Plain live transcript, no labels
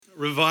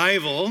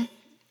Revival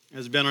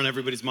has been on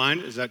everybody's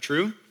mind. Is that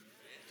true?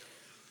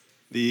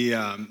 The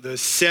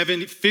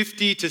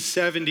 50 to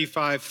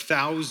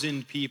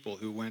 75,000 people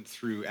who went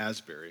through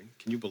Asbury.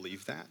 Can you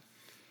believe that?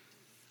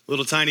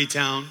 Little tiny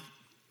town.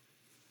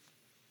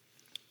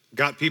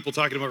 Got people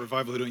talking about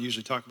revival who don't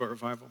usually talk about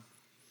revival.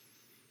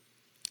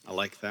 I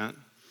like that.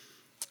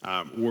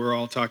 We're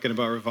all talking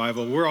about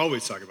revival. We're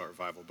always talking about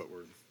revival, but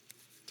we're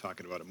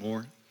talking about it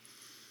more.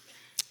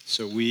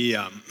 So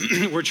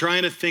we're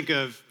trying to think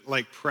of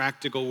like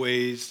practical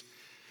ways.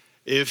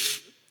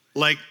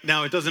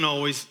 Now it doesn't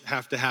always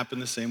have to happen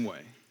the same way,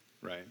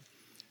 right?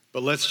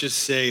 But let's just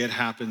say it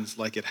happens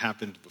like it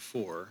happened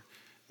before,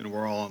 and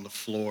we're all on the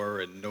floor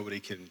and nobody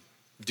can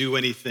do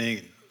anything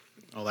and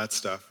all that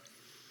stuff.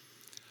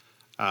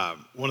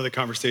 One of the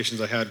conversations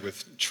I had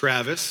with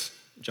Travis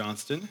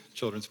Johnston,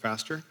 children's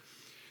pastor,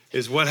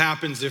 is what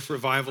happens if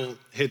revival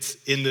hits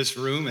in this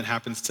room and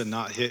happens to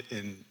not hit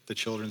in the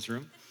children's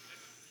room.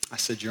 I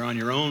said, you're on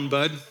your own,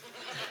 bud.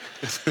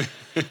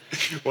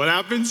 What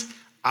happens?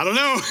 I don't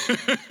know.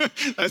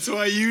 That's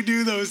why you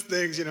do those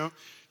things,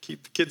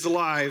 keep the kids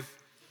alive.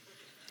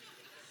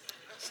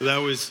 So that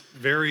was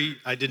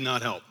I did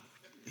not help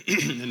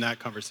in that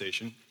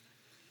conversation.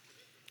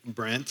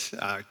 Brent,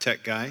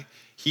 tech guy,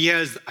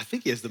 I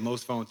think he has the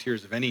most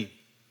volunteers of any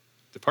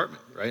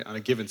department, right? On a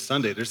given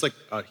Sunday, there's like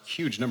a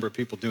huge number of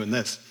people doing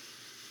this.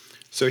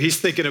 So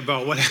he's thinking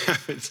about what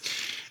happens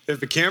if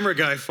the camera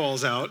guy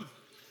falls out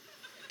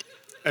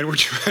and we're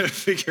trying to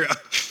figure out,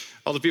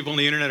 all the people on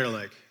the internet are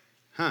like,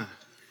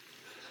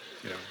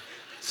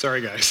 sorry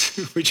guys,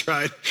 we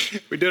tried.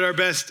 We did our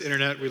best,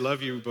 internet. We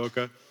love you,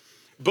 Boca.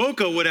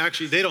 Boca would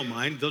actually, they don't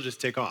mind. They'll just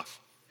take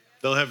off.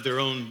 They'll have their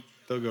own,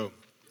 they'll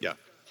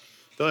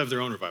have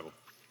their own revival.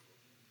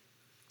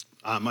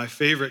 My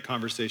favorite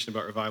conversation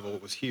about revival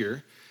was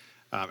here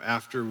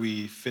after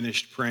we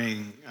finished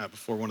praying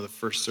before one of the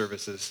first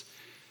services.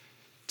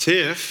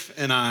 Tiff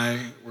and I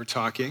were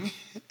talking,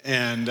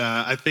 and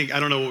I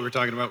don't know what we were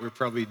talking about. We were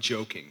probably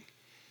joking,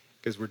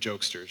 because we're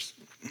jokesters.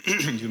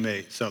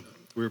 So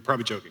we were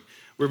probably joking.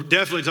 We're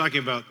definitely talking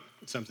about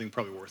something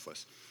probably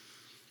worthless.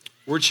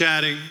 We're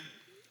chatting,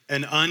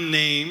 an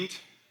unnamed,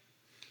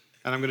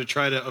 and I'm going to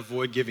try to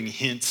avoid giving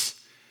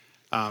hints,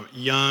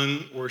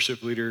 young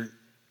worship leader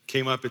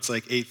came up. It's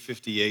like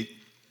 8:58.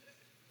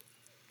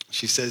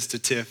 She says to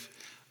Tiff,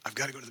 I've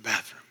got to go to the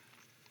bathroom.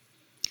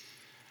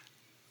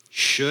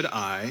 Should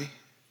I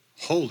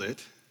hold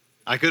it?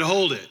 I could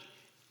hold it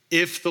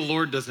if the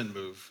Lord doesn't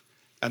move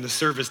and the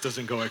service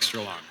doesn't go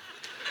extra long.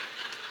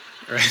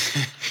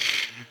 Right?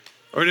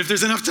 Or if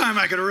there's enough time,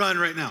 I could run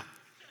right now.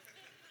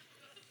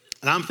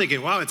 And I'm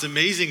thinking, wow, it's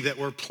amazing that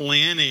we're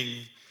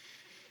planning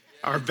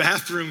our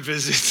bathroom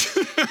visits.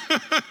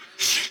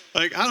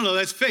 Like, I don't know,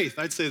 that's faith.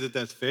 I'd say that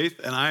that's faith,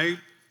 and I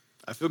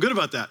feel good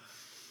about that.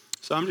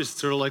 So I'm just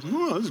sort of like,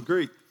 oh, this is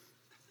great.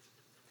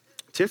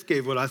 Tiff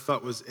gave what I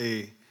thought was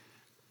a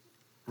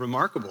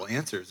remarkable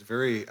answer. It's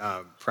very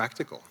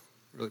practical,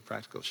 really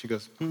practical. She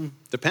goes,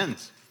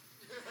 depends.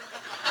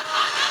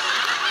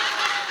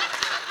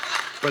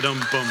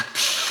 Ba-dum-bum.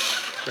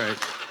 Right.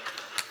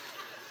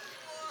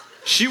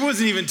 She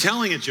wasn't even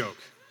telling a joke.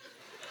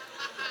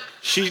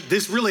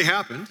 This really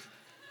happened,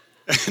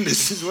 and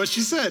this is what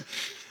she said.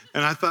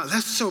 And I thought,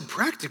 that's so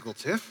practical,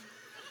 Tiff.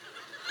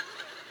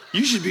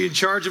 You should be in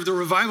charge of the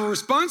revival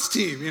response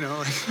team,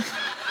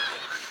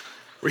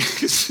 We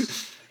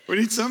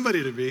need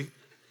somebody to be.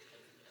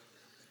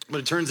 But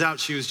it turns out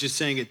she was just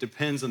saying it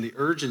depends on the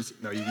urgency.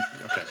 No,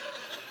 okay.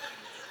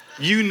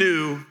 You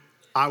knew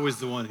I was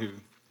the one who,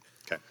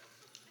 okay.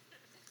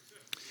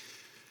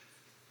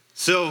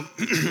 So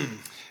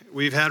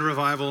we've had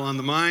revival on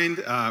the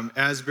mind.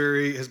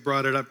 Asbury has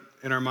brought it up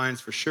in our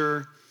minds for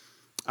sure.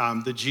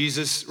 The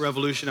Jesus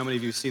Revolution. How many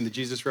of you have seen the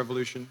Jesus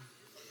Revolution?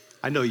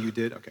 I know you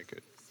did. Okay,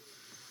 good.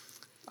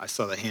 I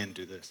saw the hand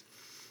do this.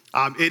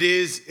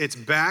 It's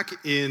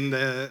back in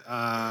the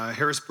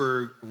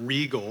Harrisburg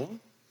Regal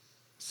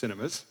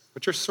cinemas,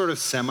 which are sort of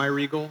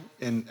semi-regal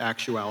in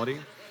actuality.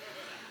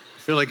 I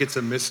feel like it's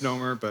a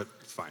misnomer, but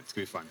it's fine. It's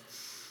going to be fun.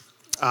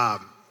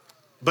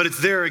 But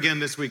it's there again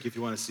this week if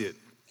you want to see it.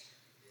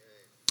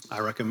 I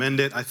recommend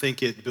it. I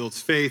think it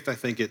builds faith. I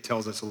think it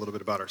tells us a little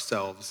bit about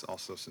ourselves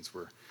also, since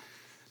we're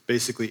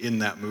basically in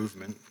that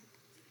movement.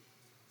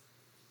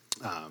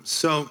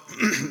 So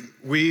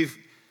we've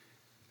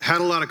had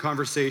a lot of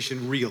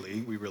conversation, we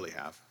really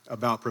have,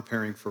 about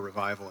preparing for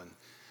revival. And,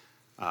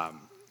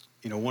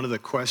 one of the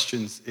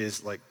questions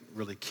is like,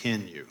 really,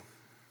 can you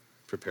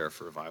prepare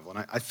for revival?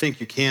 And I think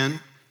you can. I'm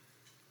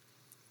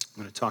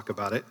going to talk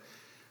about it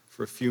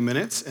for a few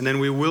minutes, and then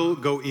we will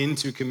go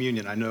into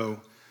communion. I know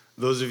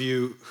those of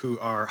you who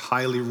are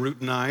highly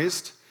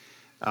routinized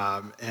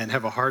and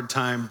have a hard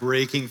time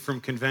breaking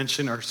from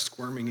convention are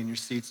squirming in your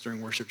seats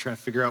during worship, trying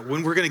to figure out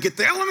when we're going to get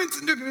the elements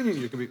into communion.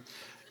 You're going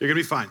to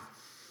be fine.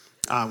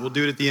 We'll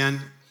do it at the end.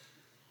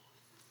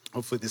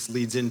 Hopefully this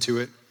leads into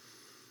it.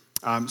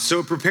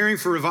 So preparing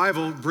for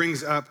revival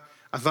brings up,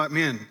 I thought,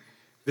 man,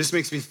 this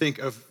makes me think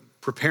of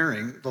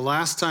preparing. The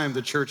last time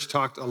the church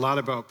talked a lot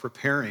about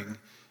preparing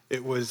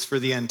It was for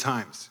the end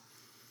times.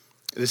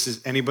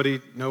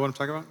 Anybody know what I'm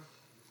talking about?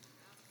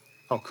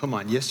 Oh, come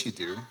on. Yes, you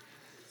do.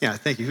 Yeah,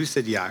 thank you. Who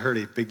said yeah? I heard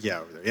a big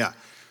yeah over there. Yeah.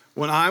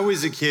 When I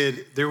was a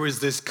kid, there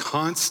was this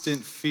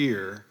constant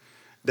fear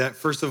that,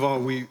 first of all,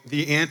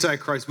 the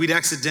Antichrist, we'd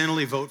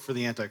accidentally vote for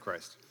the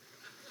Antichrist.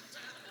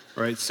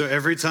 Right? So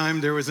every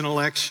time there was an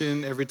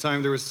election, every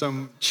time there was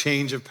some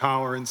change of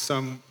power in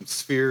some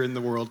sphere in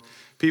the world,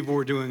 people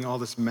were doing all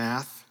this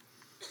math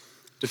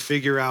to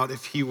figure out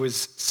if he was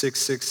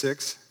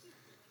 666.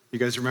 You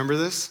guys remember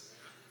this?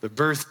 The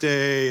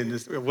birthday and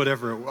this,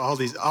 whatever, all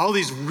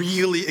these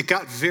really, it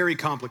got very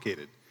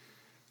complicated.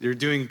 You're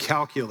doing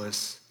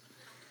calculus,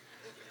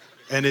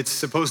 and it's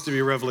supposed to be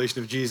a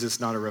revelation of Jesus,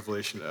 not a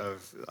revelation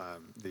of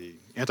the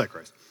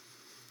Antichrist.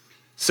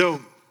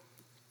 So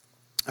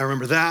I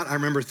remember that. I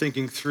remember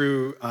thinking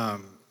through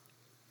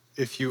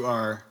if you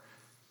are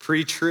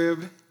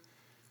pre-trib,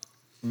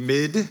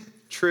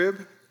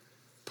 mid-trib,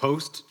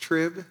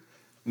 post-trib,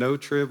 no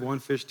trib, one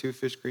fish, two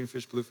fish, green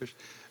fish, blue fish.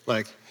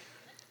 Like,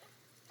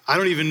 I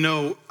don't even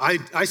know.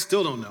 I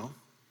still don't know.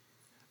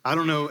 I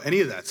don't know any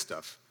of that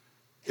stuff.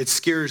 It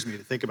scares me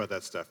to think about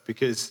that stuff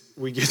because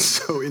we get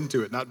so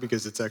into it, not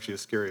because it's actually a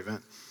scary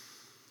event.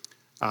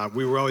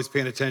 We were always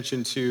paying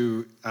attention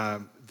to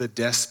the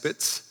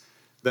despots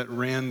that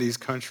ran these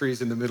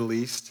countries in the Middle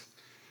East,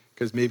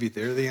 because maybe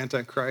they're the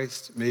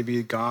Antichrist,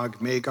 maybe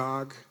Gog,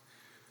 Magog,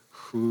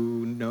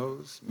 who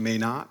knows, may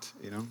not,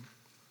 you know.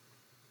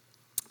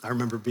 I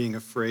remember being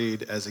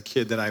afraid as a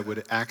kid that I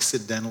would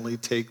accidentally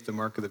take the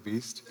mark of the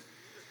beast.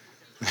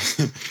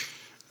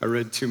 I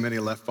read too many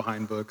Left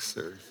Behind books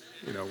or,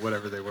 you know,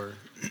 whatever they were.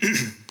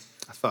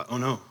 I thought, oh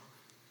no,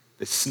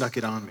 they snuck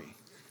it on me.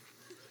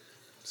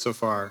 So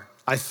far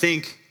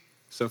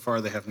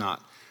they have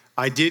not.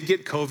 I did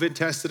get COVID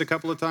tested a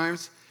couple of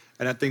times,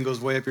 and that thing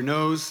goes way up your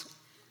nose.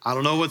 I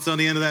don't know what's on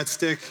the end of that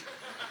stick.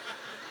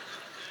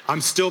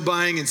 I'm still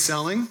buying and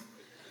selling.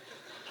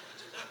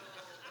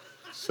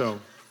 So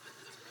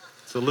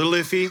it's a little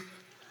iffy.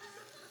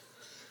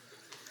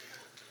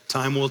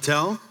 Time will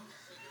tell.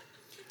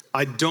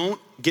 I don't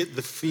get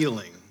the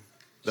feeling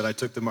that I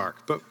took the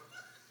mark, but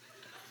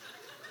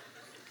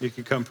you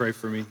can come pray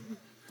for me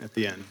at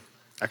the end.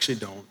 Actually,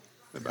 don't.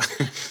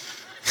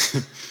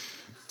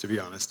 To be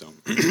honest,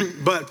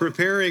 don't. But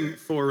preparing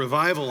for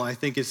revival, I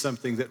think, is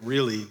something that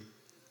really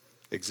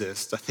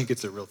exists. I think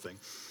it's a real thing.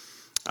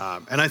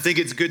 And I think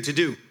it's good to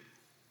do.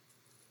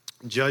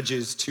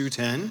 Judges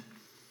 2:10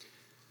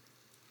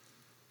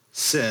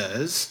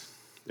 says,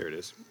 there it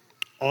is,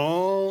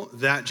 all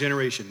that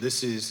generation,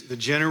 this is the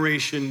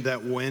generation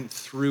that went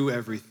through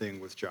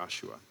everything with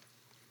Joshua.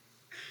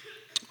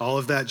 All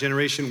of that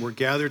generation were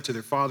gathered to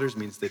their fathers,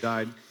 means they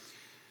died.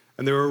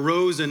 And there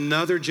arose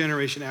another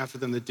generation after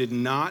them that did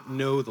not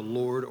know the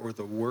Lord or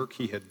the work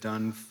he had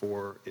done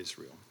for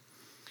Israel.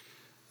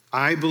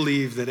 I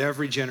believe that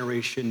every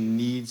generation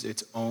needs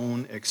its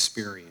own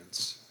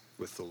experience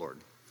with the Lord.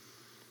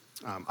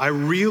 I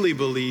really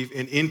believe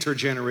in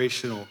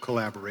intergenerational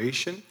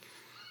collaboration.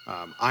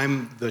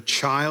 I'm the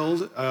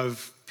child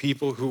of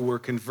people who were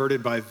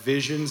converted by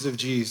visions of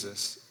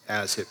Jesus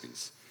as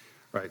hippies,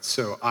 right?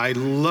 So I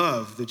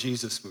love the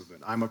Jesus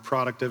movement. I'm a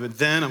product of it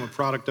then, I'm a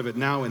product of it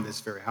now in this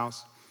very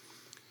house.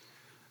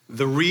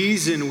 The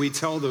reason we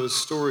tell those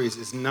stories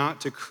is not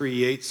to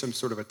create some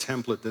sort of a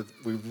template that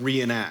we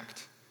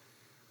reenact,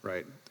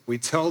 right? We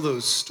tell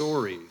those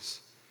stories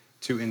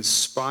to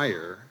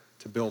inspire,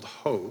 to build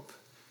hope,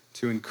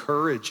 to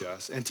encourage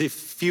us, and to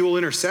fuel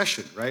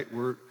intercession, right?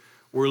 We're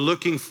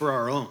looking for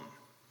our own.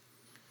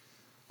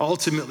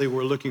 Ultimately,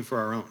 we're looking for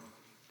our own,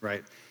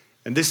 right?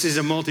 And this is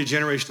a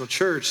multi-generational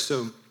church,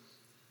 so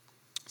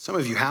some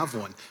of you have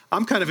one.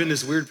 I'm kind of in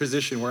this weird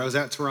position where I was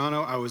at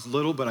Toronto. I was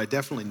little, but I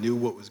definitely knew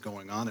what was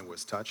going on and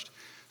was touched.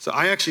 So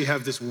I actually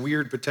have this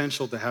weird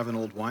potential to have an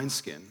old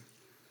wineskin,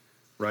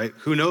 right?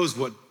 Who knows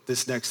what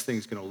this next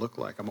thing's gonna look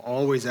like? I'm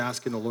always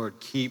asking the Lord,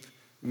 keep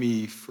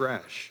me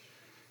fresh.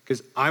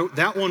 Because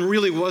that one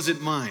really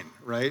wasn't mine,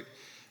 right?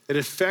 It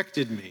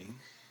affected me.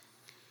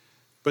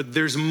 But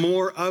there's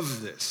more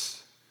of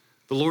this.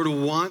 The Lord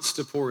wants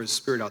to pour his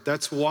Spirit out.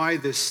 That's why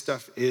this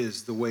stuff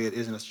is the way it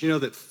is in us. Do you know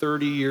that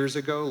 30 years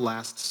ago,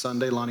 last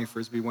Sunday, Lonnie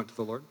Frisbee went to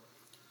the Lord?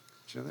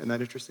 Did you know that? Isn't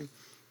that interesting?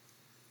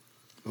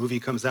 The movie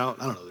comes out.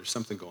 I don't know. There's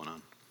something going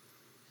on.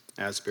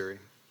 Asbury.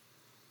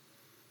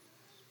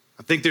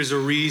 I think there's a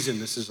reason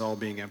this is all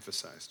being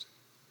emphasized.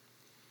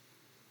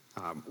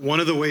 One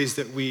of the ways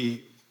that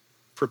we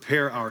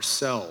prepare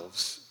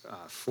ourselves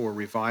for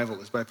revival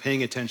is by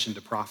paying attention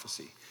to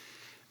prophecy.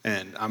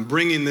 And I'm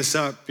bringing this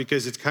up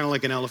because it's kind of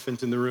like an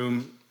elephant in the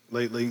room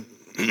lately,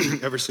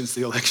 ever since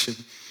the election.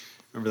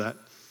 Remember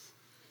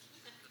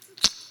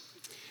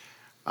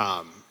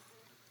that?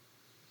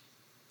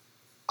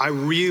 I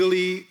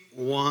really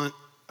want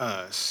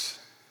us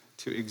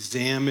to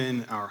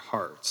examine our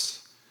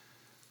hearts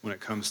when it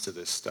comes to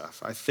this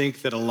stuff. I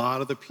think that a lot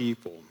of the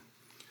people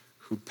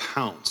who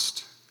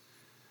pounced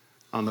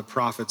on the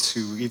prophets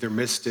who either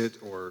missed it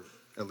or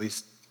at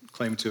least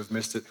claim to have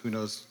missed it, who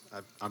knows,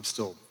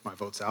 my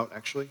vote's out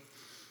actually.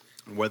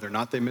 and whether or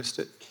not they missed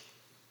it.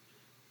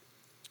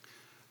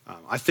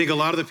 I think a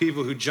lot of the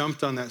people who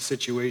jumped on that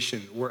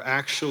situation were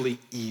actually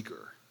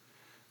eager.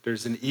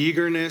 There's an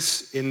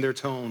eagerness in their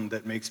tone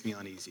that makes me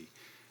uneasy.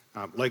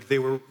 Like they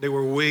were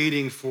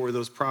waiting for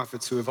those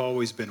prophets who have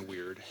always been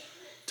weird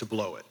to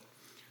blow it.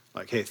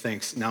 Like, hey,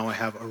 thanks, now I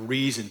have a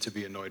reason to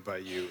be annoyed by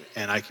you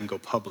and I can go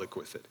public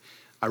with it.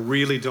 I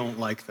really don't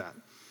like that.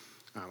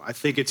 I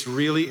think it's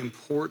really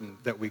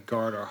important that we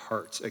guard our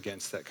hearts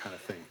against that kind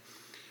of thing.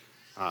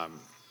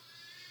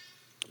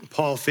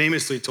 Paul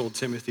famously told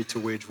Timothy to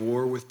wage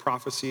war with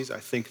prophecies. I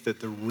think that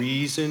the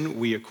reason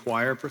we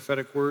acquire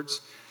prophetic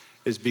words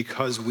is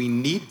because we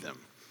need them.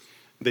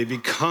 They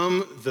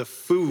become the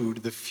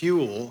food, the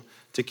fuel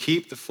to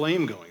keep the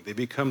flame going. They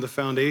become the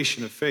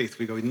foundation of faith.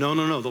 We go, no,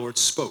 the Lord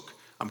spoke.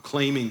 I'm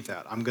claiming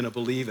that. I'm going to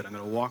believe it. I'm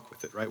going to walk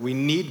with it, right? We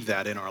need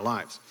that in our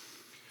lives.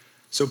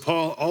 So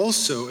Paul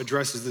also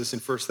addresses this in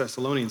 1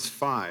 Thessalonians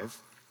 5.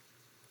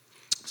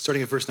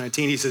 Starting at verse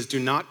 19, he says, do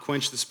not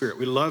quench the spirit.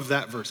 We love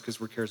that verse because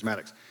we're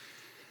charismatics.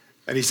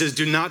 And he says,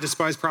 do not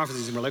despise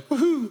prophecies. And we're like,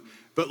 woohoo.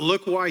 But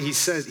look why he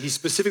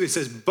specifically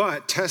says,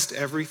 but test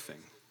everything.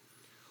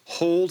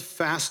 Hold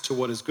fast to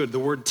what is good. The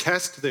word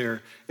test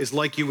there is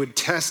like you would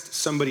test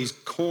somebody's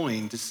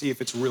coin to see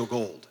if it's real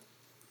gold.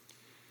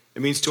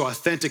 It means to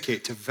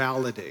authenticate, to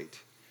validate,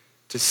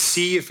 to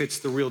see if it's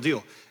the real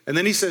deal. And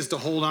then he says to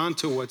hold on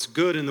to what's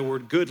good. And the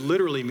word good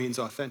literally means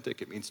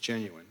authentic. It means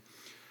genuine.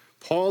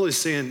 Paul is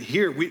saying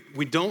here,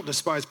 we don't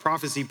despise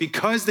prophecy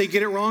because they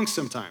get it wrong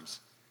sometimes.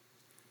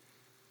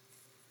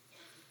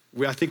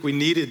 I think we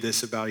needed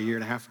this about a year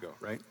and a half ago,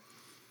 right?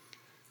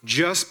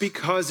 Just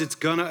because it's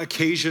gonna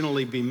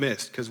occasionally be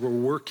missed because we're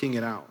working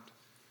it out.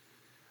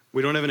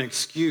 We don't have an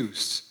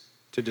excuse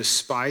to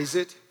despise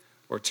it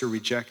or to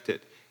reject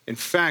it. In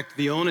fact,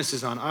 the onus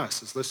is on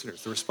us as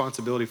listeners. The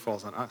responsibility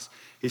falls on us.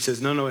 He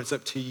says, no, it's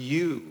up to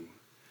you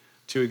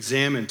to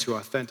examine, to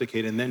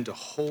authenticate, and then to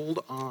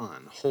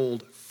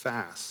hold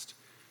fast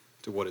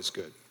to what is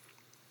good.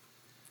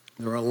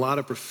 There are a lot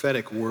of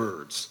prophetic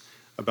words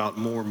about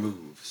more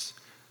moves.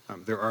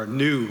 There are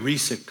new,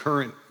 recent,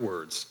 current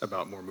words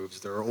about more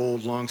moves. There are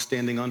old,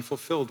 long-standing,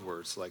 unfulfilled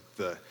words like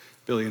the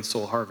billion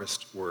soul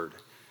harvest word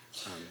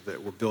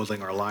that we're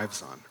building our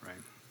lives on, right?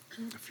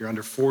 If you're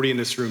under 40 in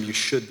this room, you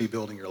should be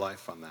building your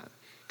life on that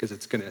because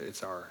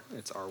it's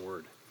our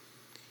word.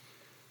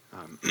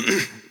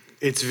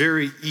 It's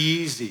very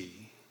easy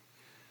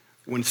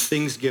when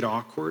things get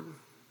awkward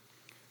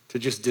to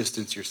just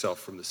distance yourself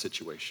from the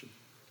situation.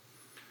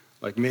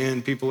 Like,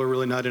 man, people are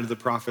really not into the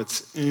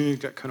prophets.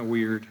 It got kind of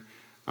weird.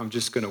 I'm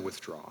just going to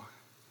withdraw.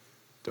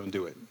 Don't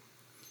do it.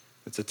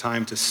 It's a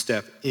time to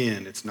step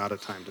in. It's not a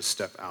time to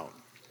step out.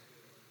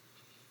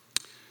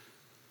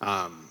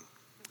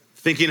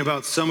 Thinking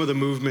about some of the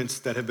movements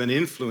that have been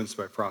influenced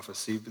by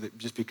prophecy,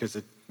 just because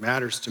it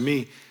matters to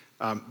me,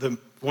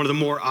 one of the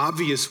more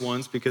obvious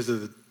ones, because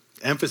of the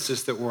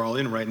emphasis that we're all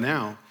in right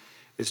now,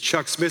 is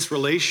Chuck Smith's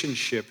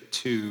relationship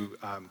to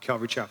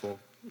Calvary Chapel,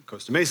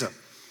 Costa Mesa.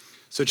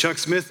 So Chuck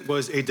Smith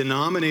was a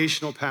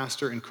denominational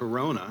pastor in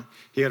Corona.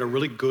 He had a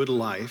really good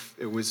life.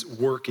 It was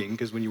working,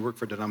 because when you work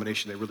for a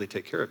denomination, they really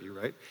take care of you,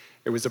 right?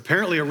 It was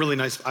apparently a really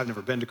nice, I've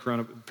never been to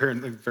Corona,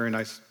 apparently a very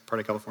nice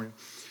part of California.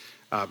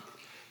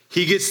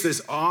 He gets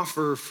this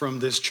offer from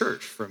this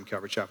church, from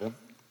Calvary Chapel.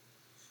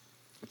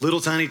 Little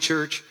tiny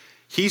church.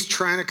 He's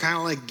trying to kind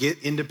of like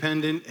get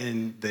independent,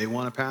 and they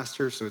want a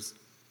pastor, so it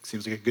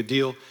seems like a good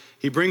deal.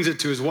 He brings it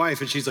to his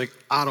wife, and she's like,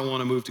 I don't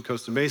want to move to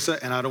Costa Mesa,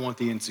 and I don't want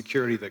the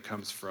insecurity that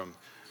comes from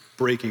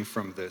breaking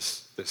from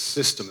this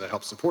system that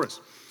helps support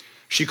us.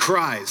 She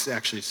cries,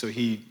 actually, so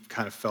he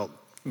kind of felt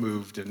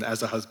moved, and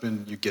as a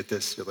husband, you get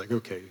this. You're like,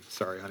 okay,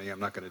 sorry, honey, I'm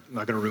not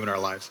gonna ruin our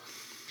lives.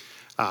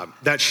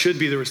 That should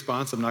be the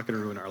response. I'm not gonna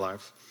ruin our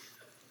lives.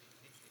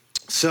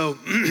 So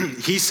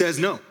he says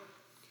no.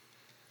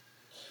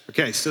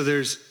 Okay, so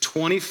there's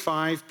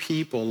 25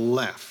 people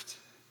left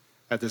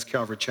at this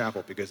Calvary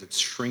Chapel because it's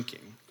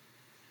shrinking.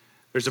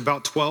 There's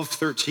about 12,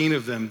 13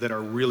 of them that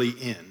are really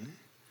in.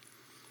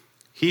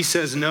 He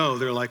says no.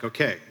 They're like,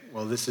 okay,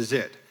 well, this is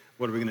it.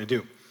 What are we going to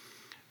do?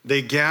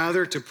 They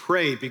gather to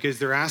pray because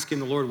they're asking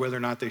the Lord whether or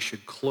not they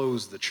should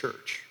close the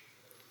church.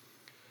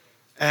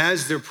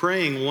 As they're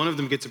praying, one of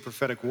them gets a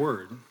prophetic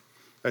word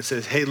that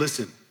says, hey,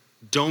 listen,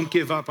 don't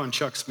give up on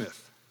Chuck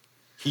Smith.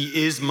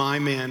 He is my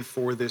man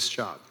for this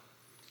job.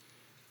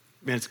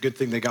 Man, it's a good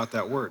thing they got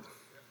that word.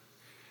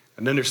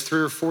 And then there's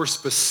 3 or 4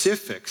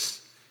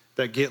 specifics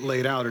that get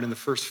laid out. And in the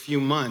first few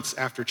months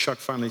after Chuck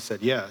finally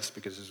said yes,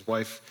 because his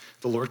wife,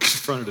 the Lord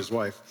confronted his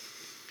wife,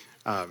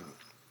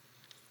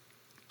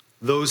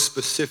 those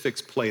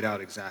specifics played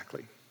out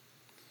exactly.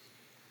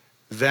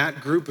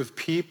 That group of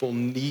people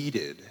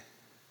needed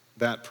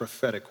that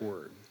prophetic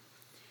word.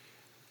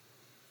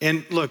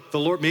 And look,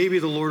 maybe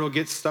the Lord will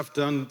get stuff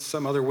done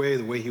some other way,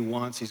 the way he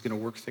wants. He's going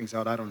to work things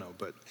out. I don't know.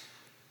 But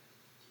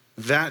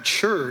that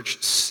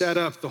church set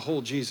up the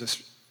whole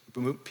Jesus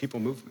people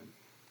movement.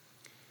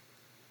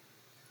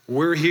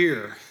 We're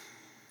here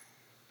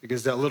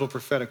because that little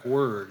prophetic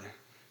word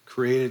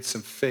created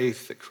some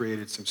faith, that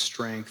created some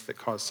strength, that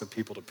caused some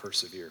people to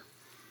persevere.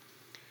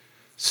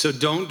 So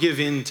don't give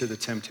in to the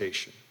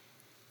temptation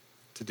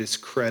to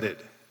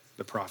discredit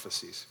the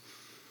prophecies.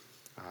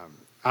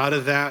 Out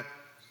of that,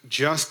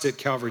 just at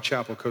Calvary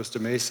Chapel, Costa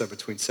Mesa,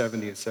 between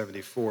 70 and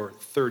 74,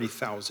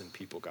 30,000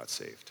 people got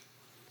saved.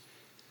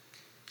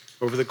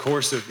 Over the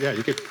course of,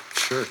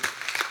 sure.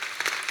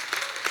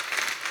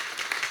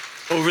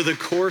 Over the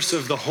course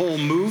of the whole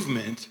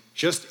movement,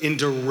 just in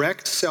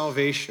direct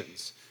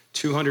salvations,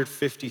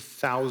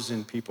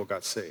 250,000 people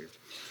got saved.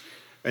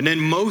 And then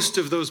most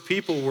of those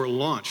people were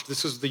launched.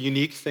 This was the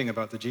unique thing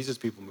about the Jesus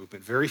People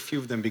movement. Very few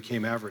of them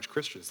became average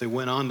Christians. They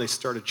went on, they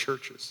started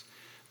churches.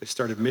 They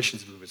started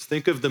missions movements.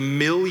 Think of the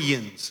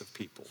millions of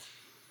people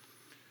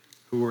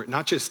who were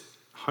not just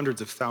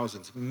hundreds of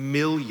thousands,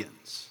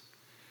 millions.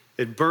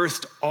 It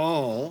birthed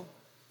all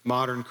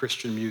modern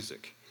Christian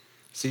music.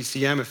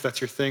 CCM, if that's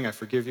your thing, I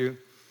forgive you,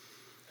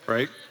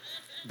 right?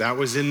 That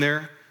was in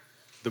there.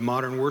 The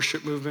modern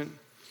worship movement.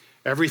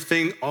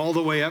 Everything all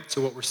the way up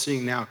to what we're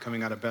seeing now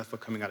coming out of Bethel,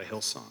 coming out of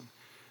Hillsong.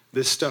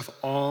 This stuff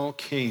all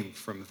came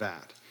from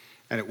that.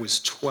 And it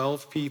was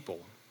 12 people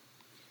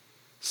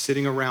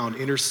sitting around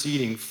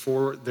interceding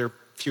for their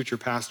future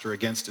pastor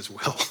against his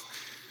will.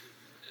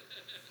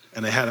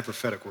 And they had a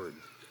prophetic word.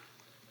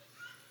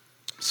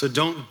 So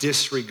don't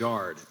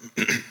disregard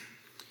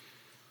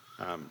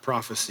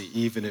prophecy,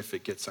 even if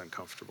it gets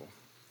uncomfortable.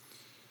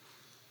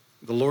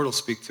 The Lord will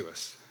speak to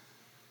us.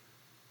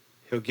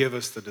 He'll give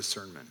us the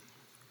discernment.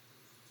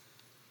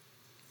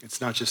 It's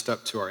not just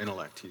up to our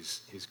intellect.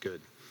 He's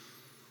good.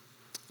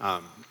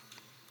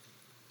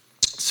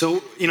 So,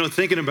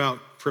 thinking about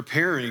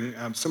preparing,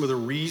 some of the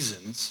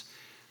reasons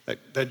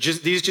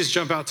these just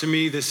jump out to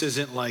me. This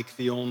isn't like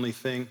the only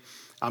thing.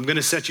 I'm going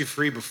to set you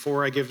free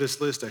before I give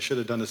this list. I should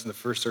have done this in the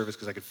first service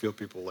because I could feel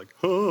people like,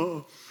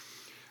 oh.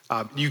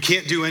 You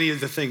can't do any of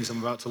the things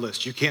I'm about to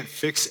list. You can't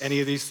fix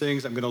any of these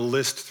things. I'm going to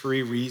list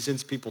 3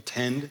 reasons people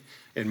tend,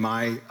 in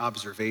my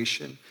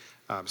observation,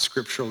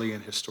 scripturally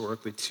and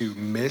historically, to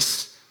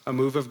miss a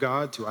move of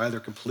God, to either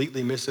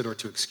completely miss it or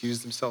to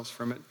excuse themselves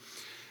from it.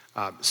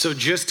 So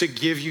just to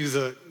give you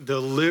the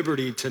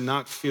liberty to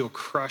not feel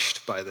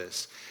crushed by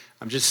this,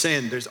 I'm just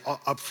saying there's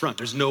up front,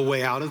 there's no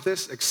way out of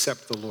this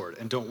except the Lord.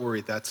 And don't worry,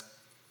 that's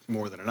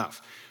more than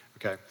enough,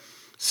 okay?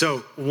 So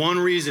one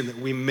reason that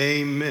we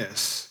may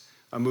miss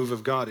a move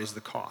of God is the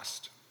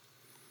cost.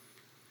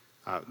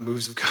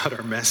 Moves of God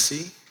are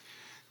messy.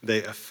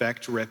 They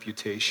affect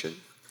reputation.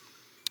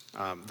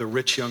 The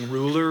rich young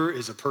ruler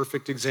is a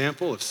perfect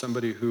example of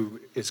somebody who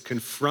is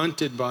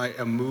confronted by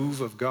a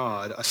move of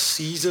God, a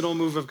seasonal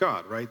move of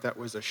God, right? That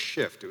was a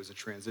shift. It was a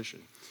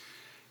transition.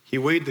 He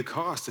weighed the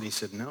cost and he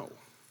said no.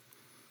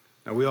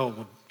 Now, we all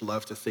would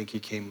love to think he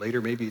came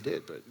later. Maybe he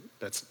did, but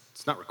it's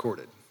not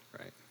recorded,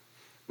 right?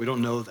 We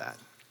don't know that.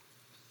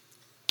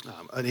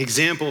 An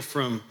example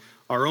from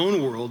our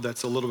own world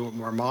that's a little bit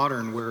more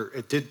modern, where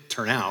it did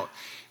turn out,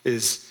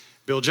 is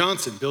Bill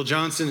Johnson. Bill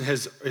Johnson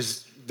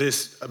is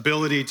this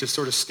ability to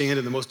sort of stand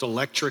in the most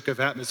electric of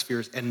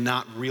atmospheres and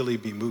not really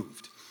be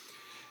moved.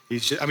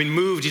 He's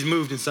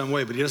moved in some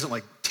way, but he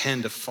doesn't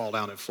tend to fall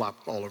down and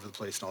flop all over the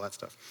place and all that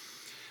stuff.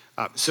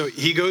 So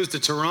he goes to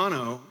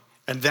Toronto,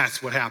 and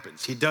that's what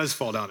happens. He does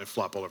fall down and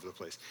flop all over the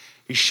place.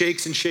 He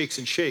shakes and shakes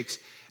and shakes,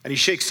 and he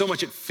shakes so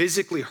much it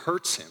physically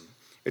hurts him.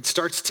 It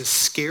starts to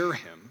scare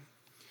him.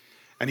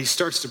 And he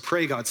starts to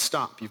pray, God,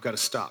 stop. You've got to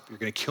stop. You're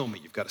going to kill me.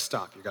 You've got to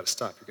stop. You've got to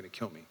stop. You're going to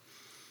kill me.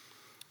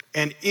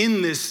 And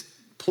in this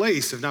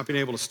place of not being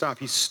able to stop,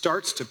 he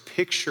starts to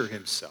picture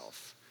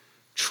himself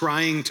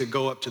trying to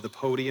go up to the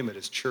podium at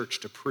his church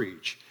to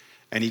preach.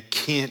 And he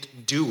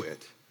can't do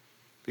it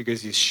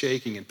because he's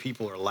shaking and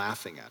people are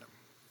laughing at him.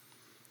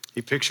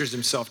 He pictures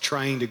himself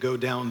trying to go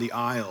down the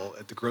aisle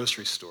at the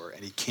grocery store,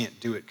 and he can't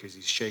do it because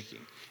he's shaking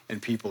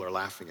and people are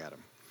laughing at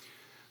him.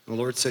 And the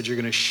Lord said, you're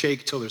going to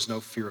shake till there's no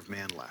fear of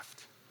man left.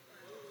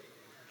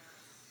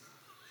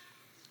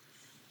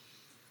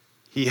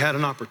 He had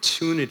an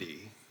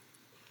opportunity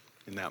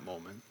in that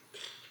moment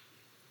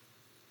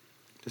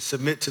to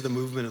submit to the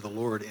movement of the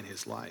Lord in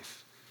his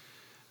life.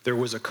 There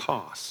was a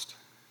cost.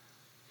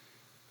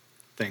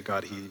 Thank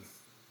God he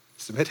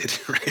submitted,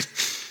 right?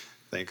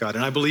 Thank God.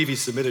 And I believe he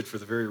submitted for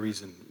the very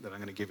reason that I'm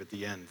going to give at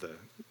the end,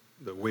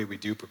 the way we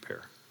do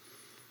prepare.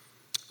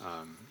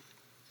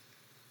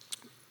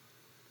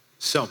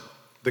 So,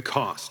 the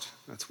cost.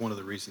 That's one of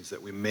the reasons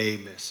that we may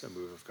miss a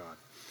move of God.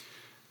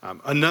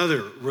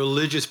 Another,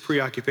 religious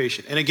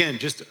preoccupation. And again,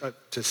 just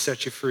to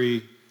set you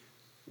free,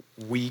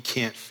 we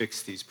can't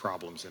fix these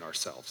problems in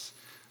ourselves.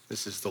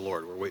 This is the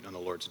Lord. We're waiting on the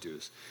Lord to do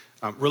this.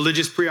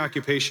 Religious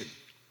preoccupation.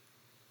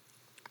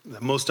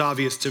 The most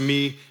obvious to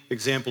me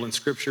example in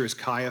Scripture is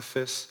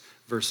Caiaphas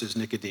versus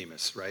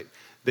Nicodemus, right?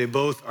 They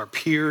both are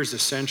peers,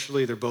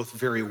 essentially. They're both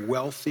very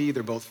wealthy.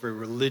 They're both very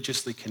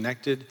religiously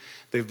connected.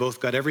 They've both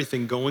got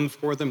everything going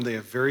for them. They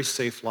have very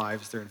safe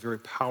lives. They're in very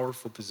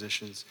powerful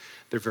positions.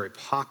 They're very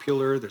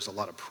popular. There's a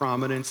lot of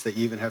prominence. They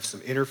even have some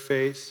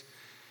interface,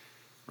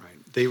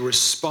 right? They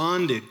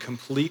responded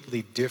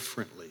completely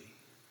differently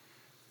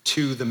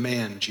to the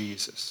man,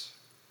 Jesus.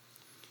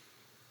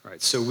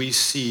 Right? So we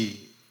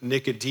see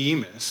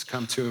Nicodemus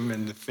come to him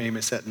in the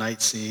famous at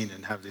night scene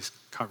and have these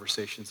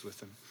conversations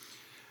with him.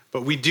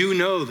 But we do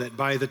know that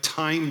by the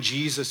time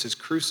Jesus is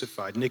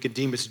crucified,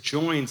 Nicodemus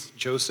joins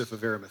Joseph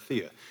of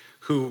Arimathea,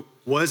 who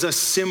was a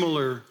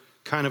similar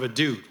kind of a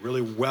dude,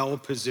 really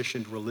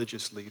well-positioned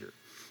religious leader,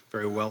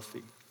 very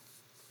wealthy.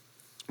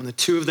 And the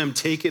two of them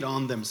take it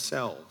on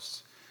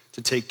themselves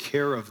to take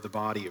care of the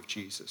body of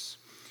Jesus.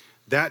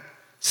 That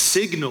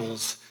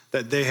signals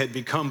that they had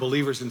become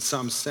believers in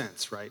some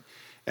sense, right?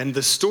 And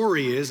the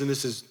story is, and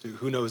this is,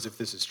 who knows if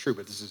this is true,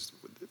 but this is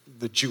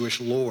the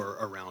Jewish lore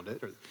around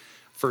it, or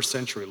first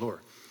century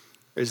lore,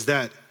 is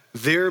that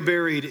they're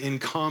buried in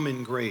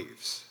common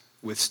graves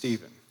with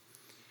Stephen.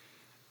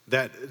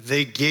 That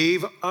they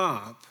gave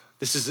up,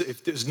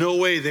 if there's no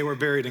way they were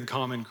buried in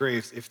common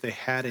graves if they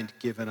hadn't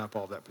given up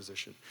all that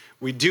position.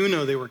 We do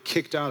know they were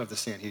kicked out of the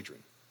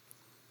Sanhedrin.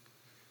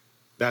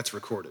 That's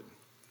recorded.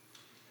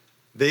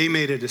 They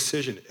made a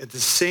decision. At the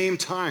same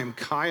time,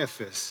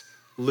 Caiaphas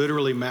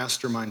literally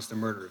masterminds the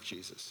murder of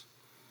Jesus.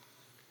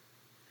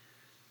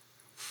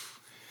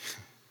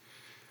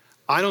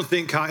 I don't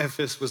think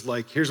Caiaphas was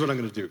like, here's what I'm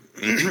gonna do.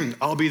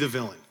 I'll be the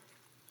villain,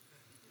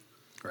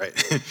 right?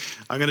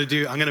 I'm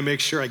gonna make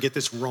sure I get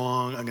this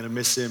wrong. I'm gonna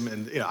miss him.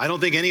 And I don't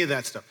think any of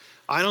that stuff.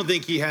 I don't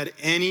think he had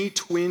any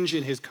twinge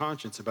in his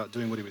conscience about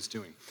doing what he was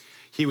doing.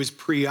 He was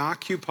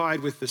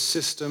preoccupied with the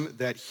system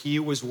that he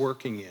was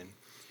working in.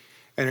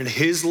 And in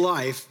his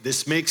life,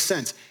 this makes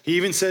sense. He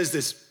even says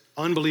this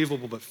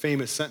unbelievable but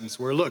famous sentence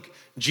where, look,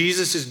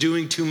 Jesus is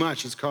doing too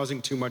much. He's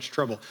causing too much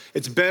trouble.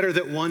 It's better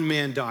that one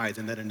man die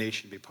than that a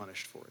nation be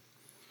punished for it.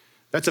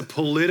 That's a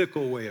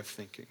political way of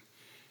thinking.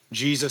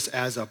 Jesus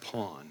as a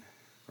pawn,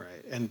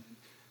 right? And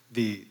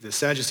the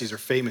Sadducees are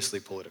famously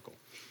political.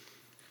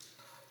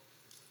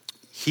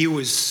 He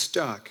was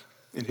stuck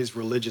in his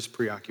religious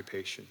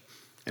preoccupation,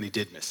 and he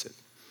did miss it,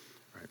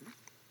 right?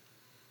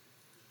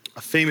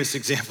 A famous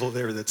example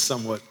there that's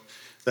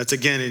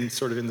again in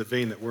the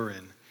vein that we're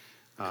in,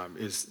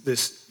 is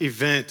this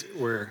event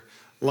where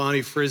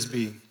Lonnie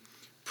Frisbee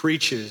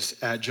preaches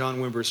at John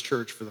Wimber's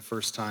church for the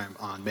first time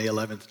on May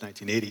 11th,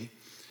 1980.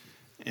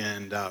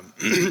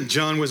 And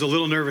John was a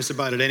little nervous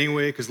about it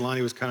anyway because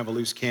Lonnie was kind of a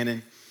loose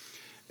cannon.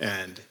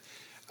 And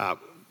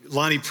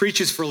Lonnie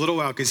preaches for a little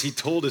while because he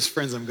told his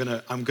friends, I'm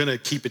gonna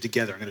keep it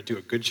together. I'm gonna do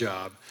a good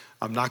job.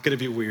 I'm not gonna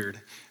be weird,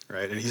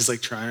 right? And he's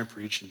like trying to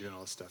preach and doing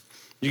all this stuff.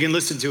 You can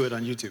listen to it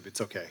on YouTube, it's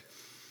okay.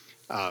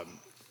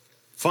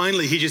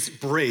 Finally, he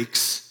just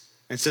breaks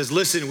and says,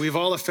 listen, we've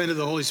all offended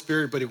the Holy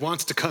Spirit, but he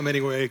wants to come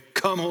anyway.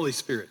 Come, Holy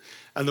Spirit.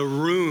 And the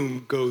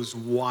room goes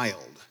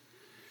wild.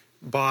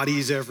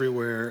 Bodies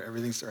everywhere,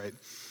 everything's right.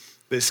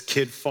 This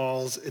kid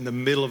falls in the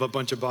middle of a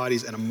bunch of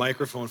bodies and a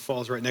microphone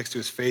falls right next to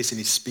his face and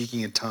he's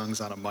speaking in tongues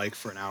on a mic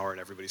for an hour and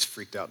everybody's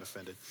freaked out and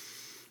offended,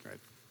 right?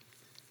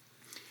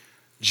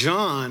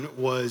 John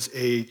was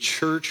a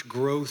church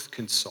growth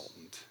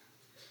consultant.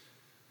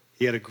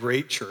 He had a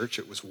great church,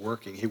 it was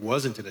working. He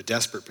wasn't in a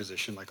desperate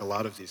position like a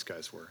lot of these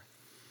guys were.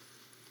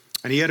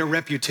 And he had a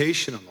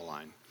reputation on the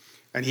line.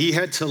 And he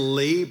had to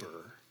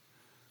labor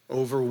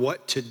over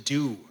what to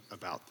do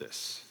about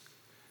this.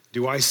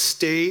 Do I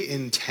stay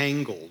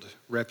entangled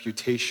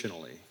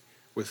reputationally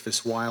with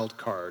this wild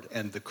card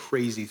and the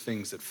crazy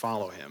things that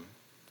follow him?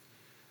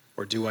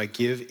 Or do I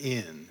give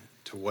in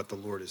to what the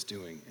Lord is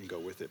doing and go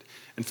with it?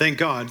 And thank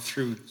God,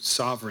 through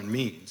sovereign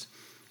means,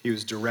 he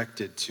was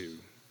directed to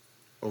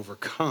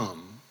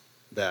overcome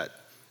that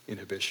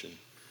inhibition.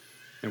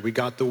 And we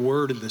got the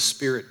word and the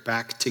spirit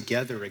back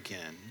together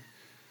again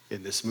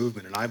in this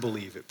movement. And I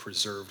believe it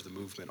preserved the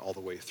movement all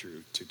the way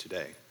through to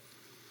today.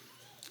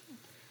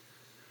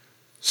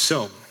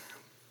 So,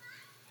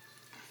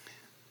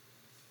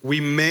 we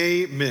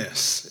may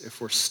miss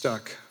if we're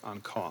stuck on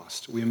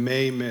cost. We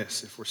may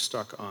miss if we're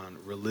stuck on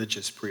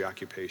religious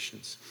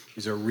preoccupations.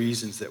 These are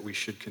reasons that we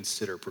should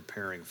consider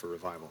preparing for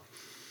revival.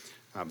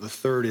 The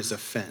third is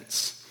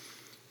offense.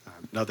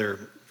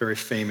 Another very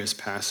famous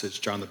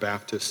passage, John the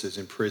Baptist is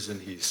in prison.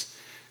 He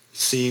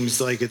seems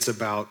like it's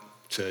about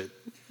to,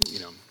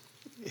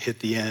 hit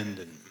the end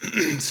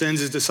and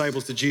sends his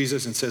disciples to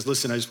Jesus and says,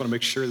 listen, I just want to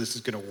make sure this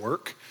is going to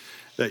work,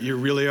 that you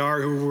really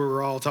are who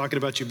we're all talking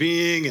about you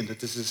being, and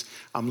that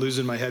I'm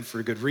losing my head for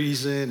a good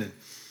reason, and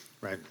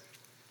right.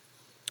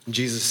 And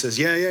Jesus says,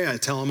 yeah,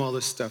 tell him all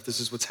this stuff. This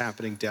is what's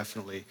happening,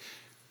 definitely.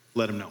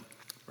 Let him know,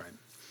 right?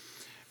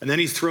 And then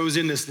he throws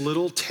in this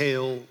little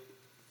tail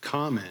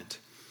comment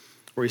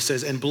where he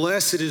says, and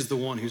blessed is the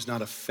one who's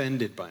not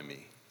offended by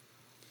me,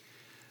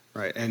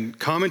 right? And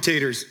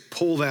commentators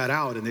pull that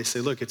out and they say,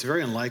 look, it's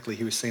very unlikely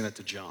he was saying that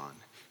to John.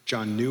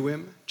 John knew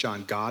him,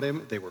 John got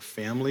him, they were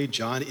family.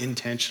 John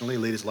intentionally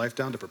laid his life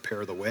down to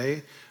prepare the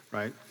way,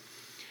 right?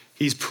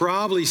 He's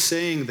probably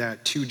saying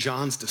that to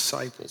John's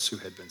disciples who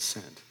had been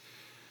sent.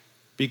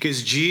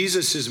 Because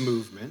Jesus'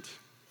 movement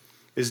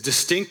is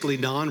distinctly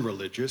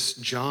non-religious.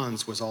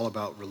 John's was all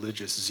about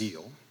religious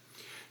zeal.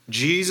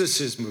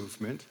 Jesus'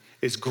 movement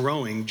is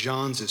growing,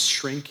 John's is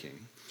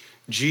shrinking.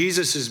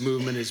 Jesus'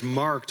 movement is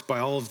marked by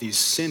all of these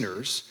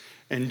sinners,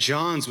 and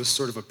John's was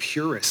sort of a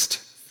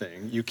purist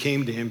thing. You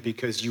came to him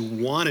because you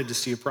wanted to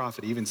see a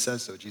prophet. He even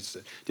says so. Jesus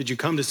said, did you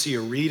come to see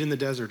a reed in the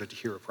desert or to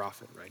hear a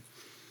prophet, right?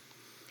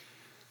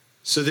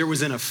 So there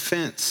was an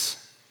offense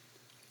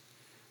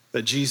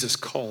that Jesus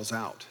calls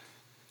out.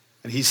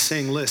 And he's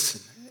saying,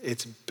 listen,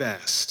 it's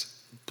best,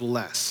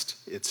 blessed,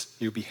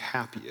 you'll be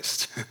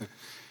happiest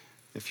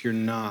if you're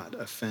not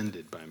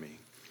offended by me.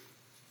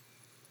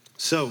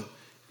 So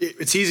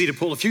it's easy to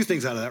pull a few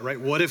things out of that, right?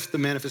 What if the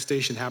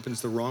manifestation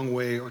happens the wrong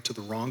way or to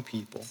the wrong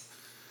people?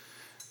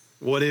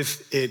 What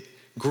if it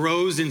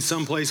grows in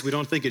some place we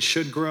don't think it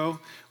should grow?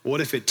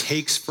 What if it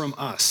takes from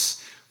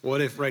us?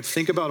 What if, right?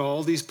 Think about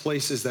all these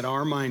places that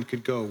our mind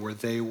could go where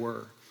they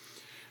were.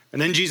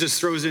 And then Jesus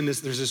throws in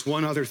there's this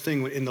one other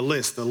thing in the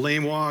list, the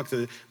lame walk,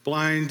 the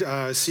blind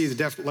see, the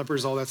deaf,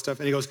 lepers, all that stuff.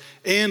 And he goes,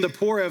 and the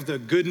poor have the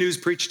good news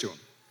preached to them.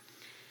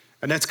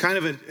 And that's kind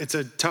of it's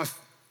a tough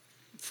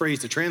phrase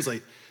to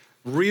translate.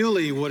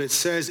 Really what it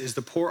says is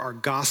the poor are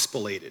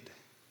gospelated.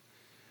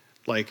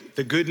 Like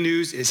the good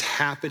news is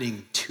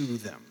happening to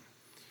them.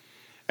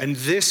 And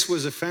this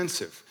was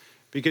offensive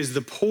because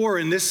the poor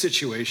in this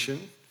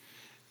situation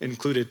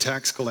included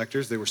tax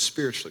collectors. They were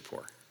spiritually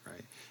poor,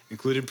 right?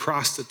 Included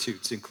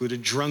prostitutes,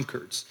 included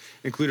drunkards,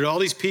 included all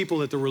these people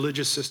that the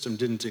religious system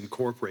didn't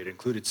incorporate,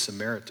 included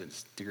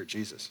Samaritans, dear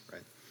Jesus,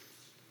 right?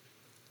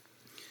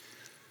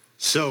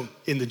 So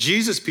in the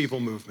Jesus people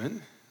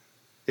movement,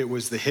 it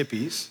was the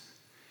hippies,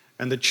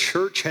 and the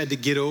church had to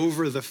get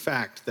over the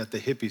fact that the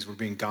hippies were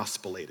being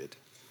gospelated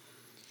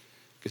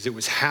because it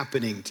was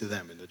happening to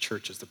them, and the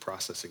church is the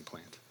processing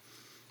plant,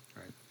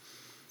 right?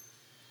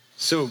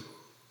 So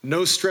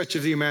no stretch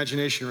of the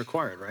imagination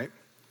required, right?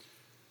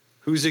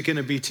 Who's it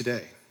gonna be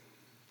today?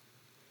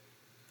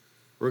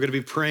 We're gonna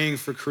be praying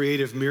for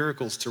creative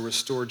miracles to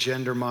restore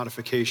gender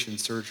modification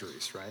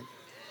surgeries, right?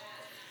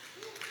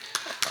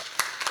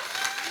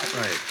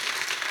 Right.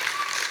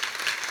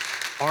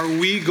 Are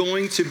we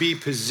going to be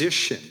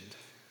positioned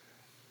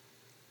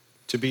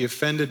to be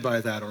offended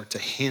by that or to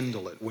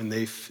handle it when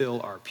they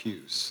fill our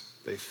pews,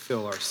 they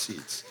fill our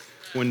seats?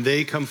 When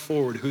they come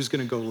forward, who's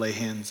gonna go lay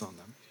hands on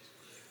them?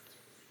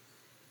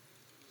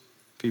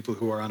 People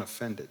who are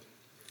unoffended.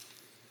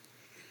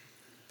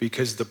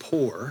 Because the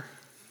poor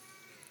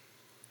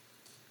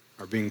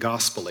are being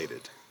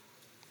gospelated.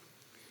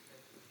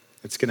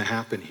 It's gonna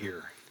happen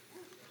here.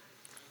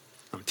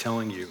 I'm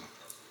telling you,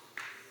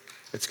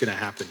 it's gonna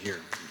happen here.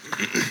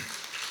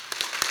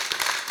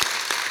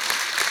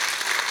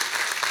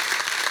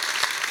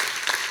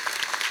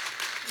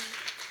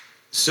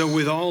 So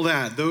with all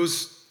that,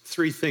 those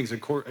three things,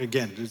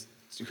 again,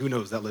 who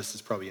knows, that list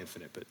is probably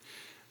infinite, but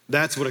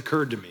that's what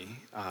occurred to me.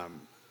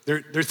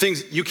 There are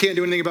things you can't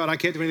do anything about, I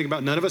can't do anything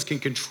about. None of us can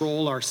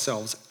control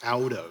ourselves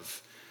out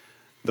of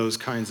those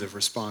kinds of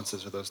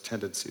responses or those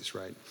tendencies,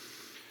 right?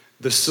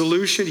 The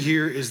solution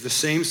here is the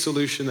same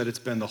solution that it's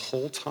been the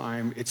whole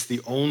time. It's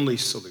the only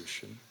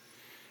solution.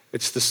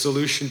 It's the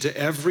solution to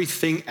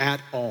everything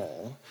at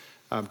all.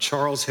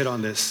 Charles hit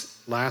on this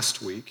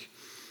last week.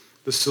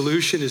 The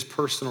solution is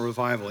personal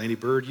revival. Andy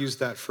Bird used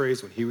that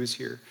phrase when he was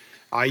here.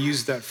 I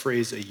used that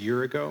phrase a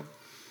year ago.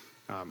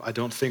 I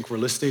don't think we're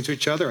listening to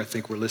each other. I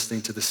think we're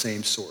listening to the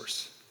same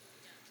source,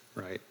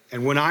 right?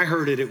 And when I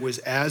heard it, it was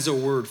as a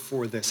word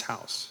for this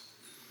house.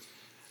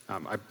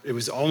 It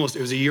was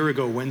a year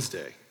ago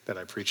Wednesday that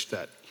I preached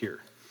that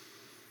here.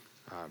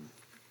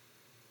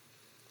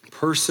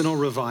 Personal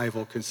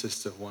revival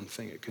consists of one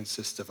thing. It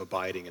consists of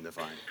abiding in the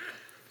vine.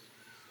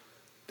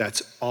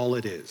 That's all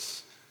it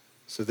is.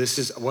 So this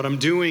is, what I'm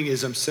doing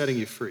is I'm setting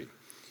you free.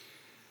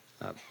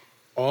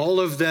 All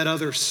of that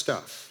other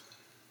stuff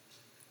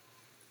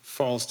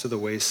falls to the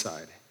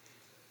wayside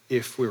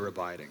if we're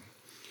abiding.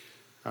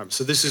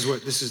 So this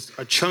is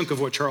a chunk of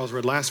what Charles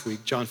read last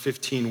week. John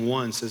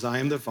 15:1 says, I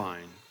am the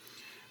vine.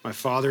 My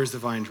Father is the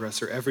vine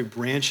dresser. Every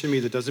branch in me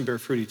that doesn't bear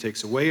fruit, he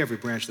takes away. Every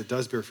branch that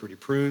does bear fruit, he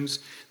prunes,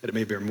 that it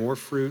may bear more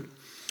fruit.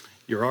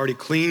 You're already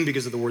clean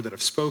because of the word that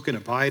I've spoken.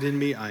 Abide in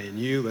me, I in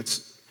you.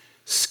 Let's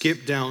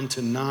skip down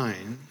to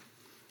 9.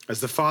 As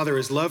the Father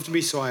has loved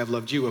me, so I have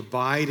loved you.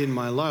 Abide in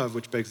my love,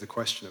 which begs the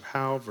question of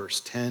how.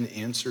 Verse 10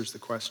 answers the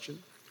question.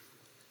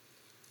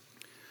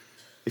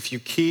 If you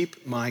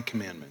keep my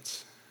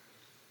commandments,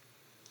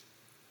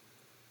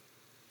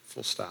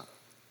 full stop.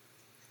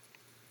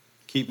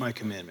 Keep my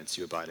commandments,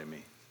 you abide in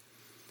me.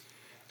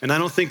 And I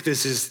don't think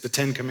this is the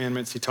 10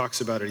 commandments. He talks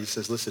about it. He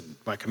says, listen,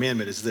 my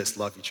commandment is this,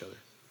 love each other.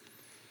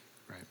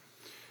 Right?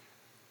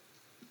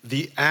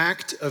 The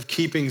act of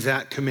keeping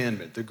that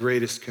commandment, the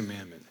greatest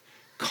commandment,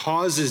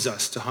 causes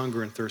us to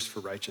hunger and thirst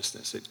for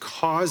righteousness. It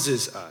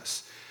causes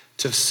us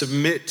to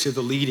submit to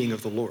the leading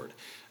of the Lord.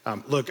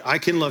 Look, I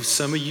can love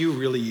some of you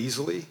really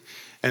easily,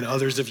 and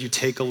others of you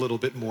take a little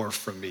bit more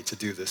from me to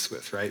do this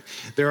with, right?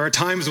 There are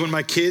times when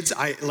my kids,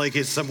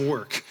 it's some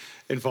work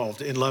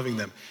involved in loving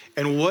them.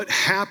 And what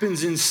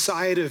happens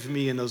inside of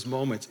me in those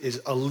moments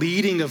is a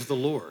leading of the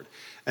Lord.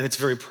 And it's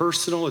very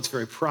personal, it's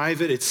very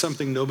private, it's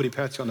something nobody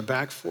pats you on the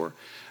back for.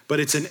 But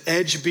it's an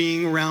edge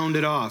being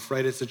rounded off,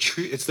 right? It's the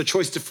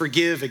choice to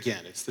forgive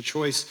again. It's the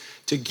choice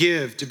to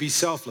give, to be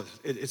selfless.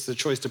 It's the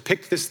choice to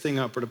pick this thing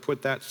up or to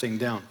put that thing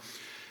down.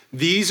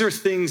 These are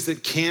things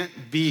that can't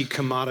be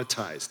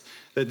commoditized.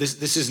 That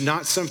this is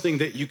not something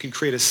that you can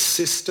create a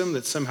system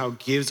that somehow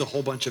gives a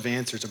whole bunch of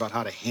answers about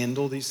how to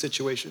handle these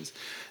situations.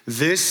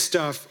 This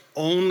stuff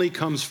only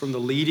comes from the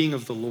leading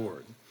of the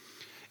Lord.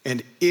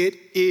 And it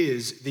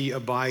is the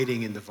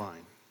abiding in the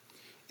vine.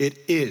 It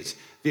is.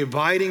 The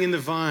abiding in the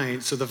vine,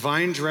 so the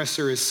vine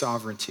dresser is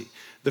sovereignty.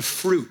 The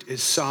fruit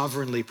is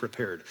sovereignly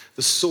prepared.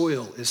 The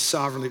soil is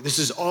sovereignly, this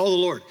is all the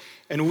Lord.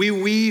 And we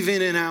weave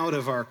in and out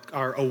of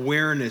our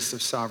awareness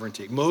of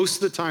sovereignty. Most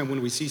of the time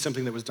when we see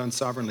something that was done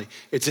sovereignly,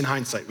 it's in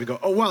hindsight. We go,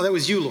 oh, wow, that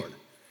was you, Lord.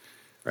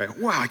 Right?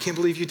 Wow, I can't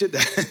believe you did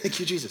that. Thank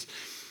you, Jesus.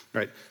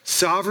 Right?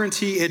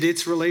 Sovereignty and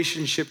its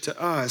relationship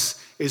to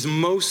us is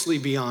mostly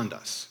beyond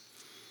us.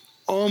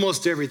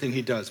 Almost everything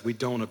he does, we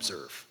don't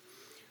observe.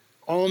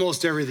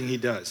 Almost everything he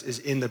does is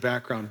in the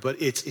background,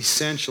 but it's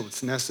essential,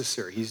 it's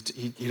necessary.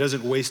 He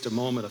doesn't waste a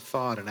moment of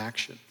thought and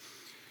action.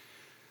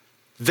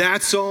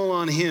 That's all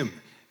on him.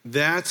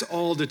 That's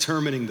all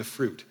determining the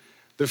fruit.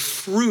 The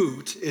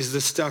fruit is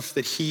the stuff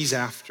that he's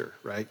after,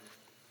 right?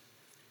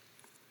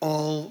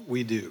 All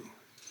we do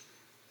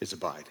is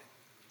abide.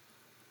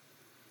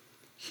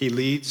 He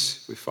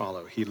leads, we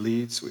follow. He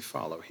leads, we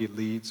follow. He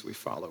leads, we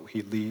follow.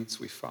 He leads,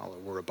 we follow.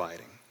 We're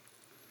abiding.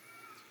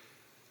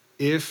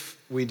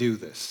 If we do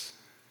this,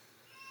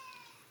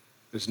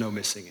 there's no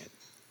missing it.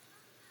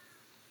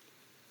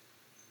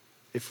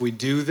 If we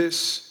do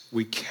this,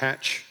 we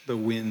catch the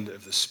wind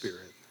of the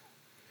Spirit.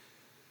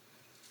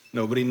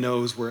 Nobody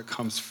knows where it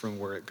comes from,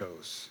 where it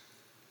goes.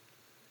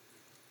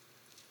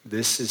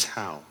 This is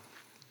how.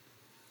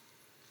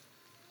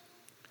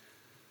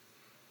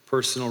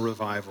 Personal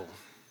revival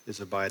is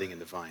abiding in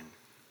the vine.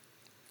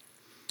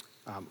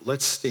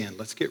 Let's stand.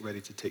 Let's get ready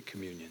to take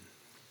communion.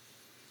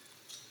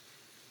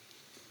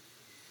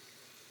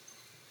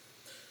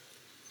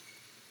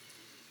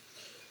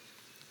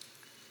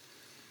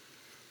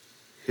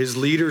 His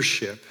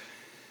leadership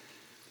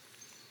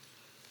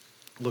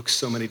looks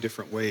so many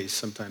different ways.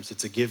 Sometimes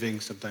it's a giving,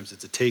 sometimes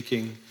it's a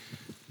taking,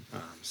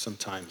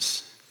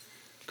 sometimes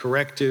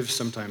corrective,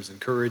 sometimes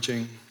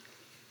encouraging.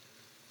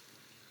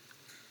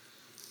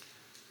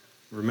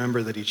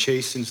 Remember that he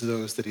chastens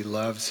those that he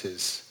loves.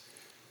 His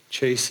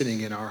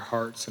chastening in our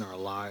hearts and our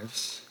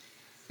lives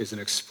is an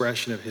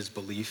expression of his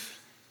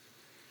belief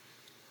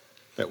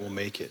that we'll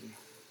make it.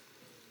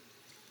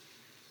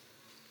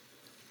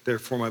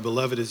 Therefore, my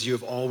beloved, as you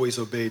have always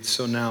obeyed,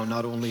 so now,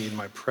 not only in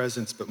my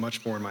presence, but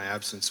much more in my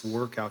absence,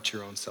 work out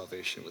your own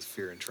salvation with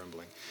fear and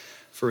trembling.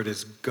 For it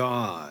is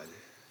God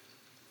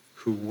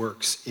who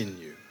works in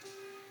you,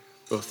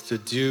 both to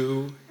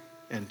do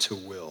and to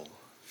will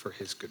for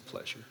his good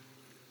pleasure.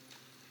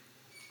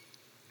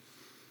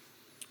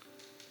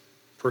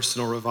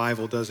 Personal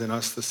revival does in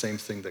us the same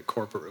thing that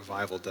corporate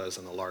revival does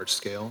on a large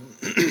scale.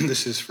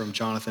 This is from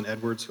Jonathan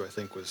Edwards, who I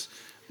think was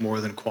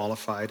more than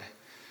qualified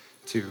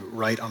to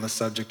write on the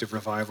subject of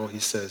revival. He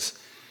says,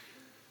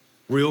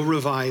 real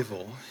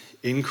revival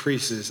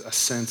increases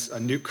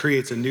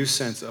creates a new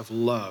sense of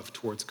love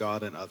towards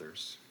God and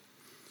others.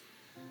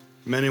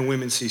 Men and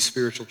women see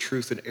spiritual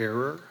truth and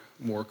error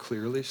more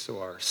clearly, so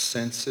our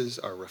senses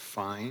are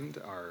refined,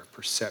 our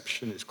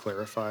perception is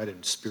clarified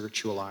and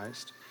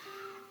spiritualized.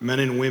 Men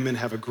and women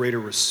have a greater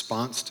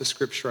response to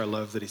Scripture. I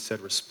love that he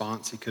said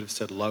response. He could have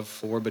said love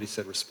for, but he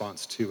said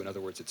response to. In other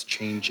words, it's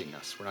changing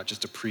us. We're not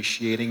just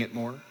appreciating it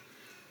more.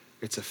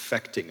 It's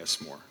affecting us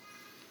more.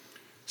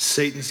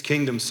 Satan's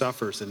kingdom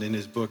suffers, and in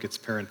his book, it's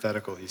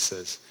parenthetical. He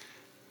says,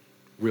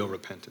 real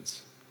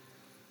repentance.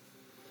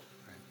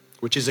 Right?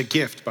 Which is a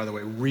gift, by the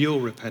way. Real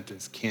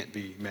repentance can't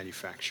be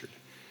manufactured.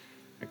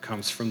 It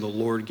comes from the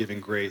Lord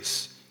giving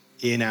grace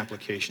in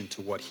application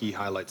to what he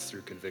highlights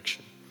through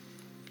conviction.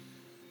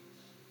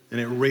 And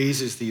it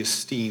raises the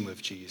esteem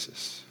of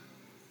Jesus.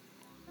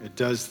 It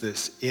does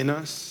this in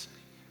us.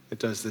 It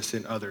does this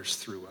in others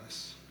through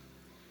us.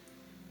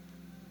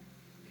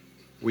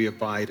 We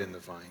abide in the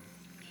vine.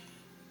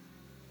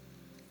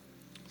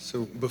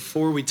 So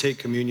before we take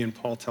communion,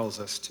 Paul tells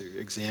us to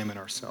examine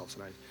ourselves.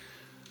 And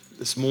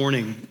this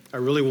morning, I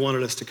really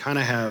wanted us to kind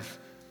of have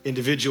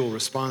individual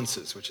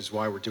responses, which is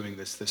why we're doing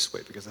this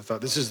way, because I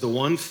thought this is the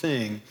one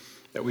thing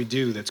that we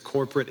do that's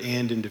corporate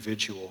and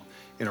individual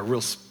in a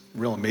real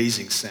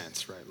amazing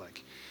sense, right?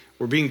 Like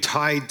we're being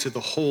tied to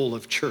the whole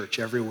of church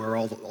everywhere,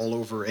 all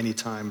over,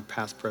 anytime,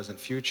 past, present,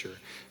 future.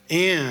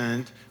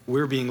 And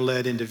we're being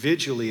led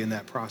individually in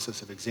that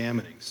process of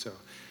examining. So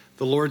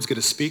the Lord's going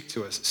to speak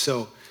to us.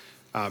 So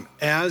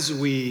as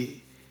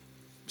we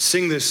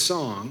sing this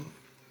song,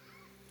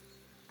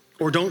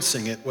 or don't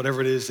sing it,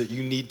 whatever it is that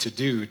you need to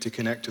do to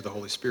connect to the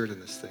Holy Spirit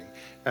in this thing,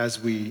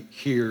 as we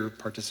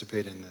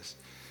participate in this,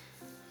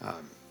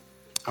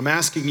 I'm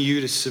asking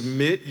you to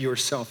submit your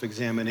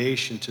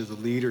self-examination to the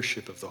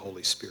leadership of the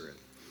Holy Spirit.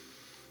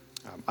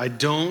 I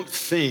don't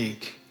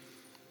think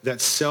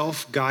that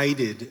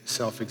self-guided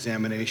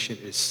self-examination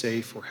is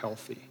safe or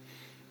healthy.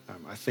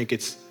 I think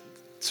it's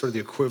sort of the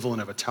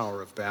equivalent of a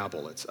Tower of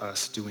Babel. It's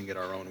us doing it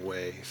our own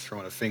way,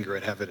 throwing a finger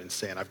at heaven and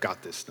saying, I've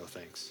got this, no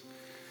thanks.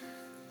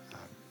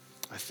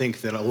 I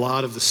think that a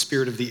lot of the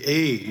spirit of the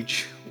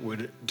age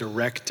would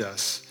direct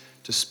us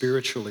to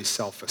spiritually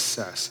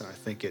self-assess, and I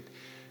think it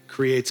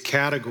creates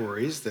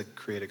categories that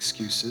create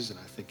excuses, and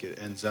I think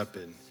it ends up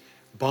in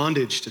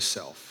bondage to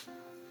self,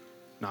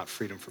 not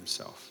freedom from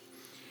self.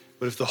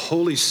 But if the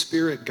Holy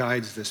Spirit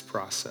guides this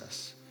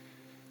process,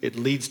 it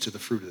leads to the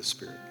fruit of the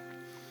Spirit.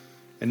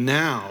 And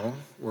now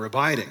we're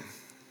abiding.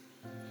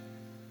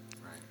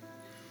 Right.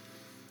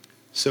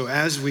 So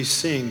as we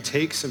sing,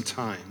 take some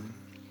time,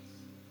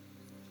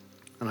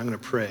 and I'm going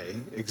to pray.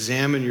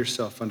 Examine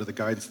yourself under the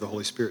guidance of the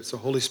Holy Spirit. So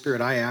Holy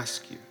Spirit, I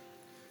ask you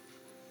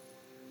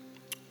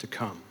to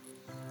come.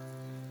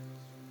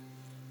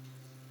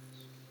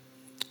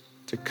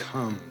 To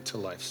come to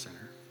Life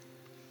Center.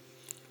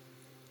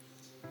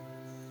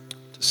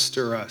 To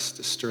stir us,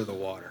 to stir the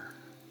water.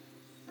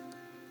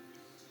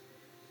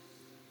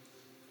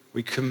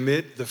 We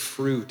commit the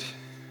fruit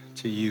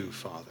to you,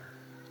 Father.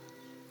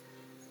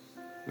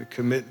 We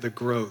commit the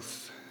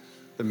growth,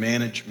 the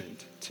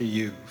management to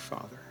you,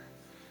 Father.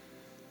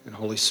 And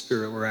Holy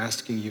Spirit, we're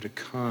asking you to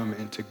come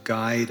and to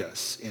guide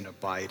us in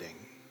abiding,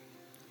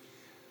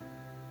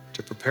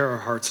 to prepare our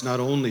hearts not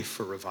only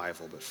for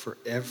revival, but for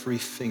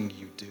everything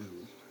you do,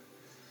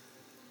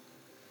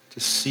 to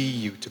see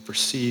you, to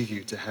perceive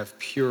you, to have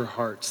pure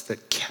hearts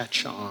that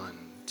catch on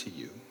to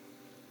you.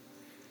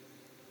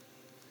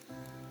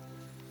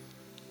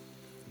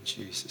 In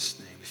Jesus'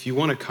 name. If you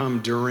want to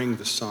come during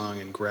the song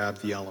and grab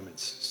the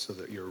elements so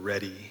that you're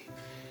ready,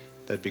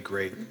 that'd be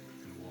great. And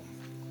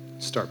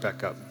we'll start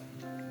back up.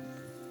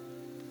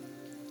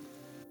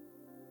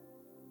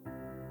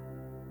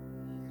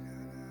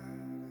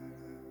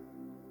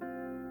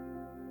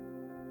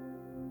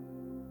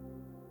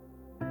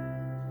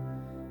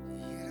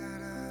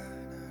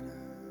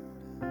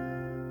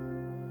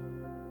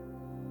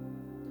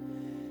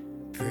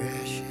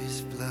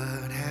 Precious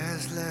blood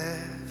has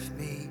left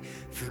me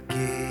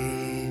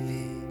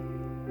forgiven,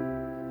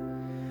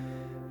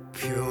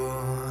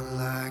 pure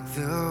like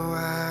the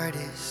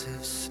whitest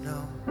of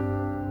snow,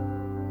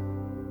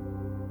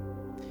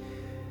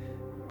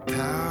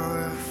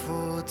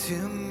 powerful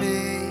to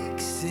make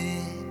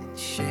sin and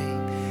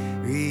shame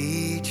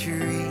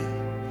retreat.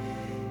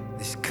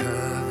 This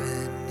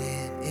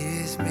covenant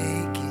is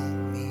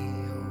making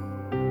me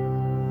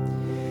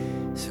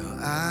whole, so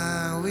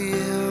I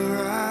will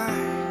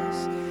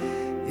rise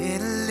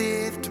and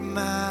lift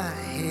my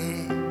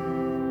head,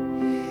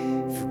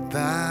 for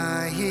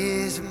by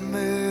his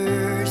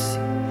mercy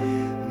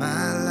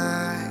my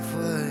life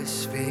was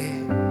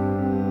spared.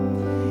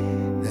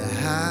 The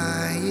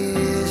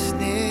highest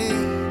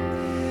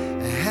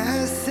name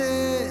has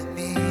set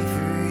me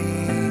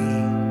free.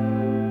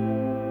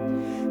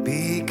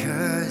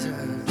 Because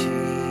of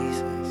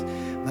Jesus,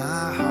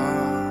 my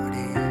heart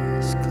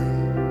is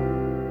clean.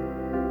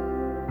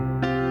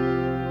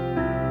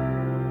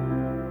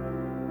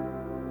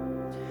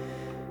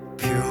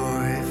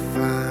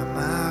 Purify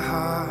my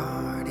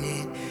heart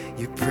in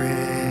your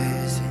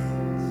presence.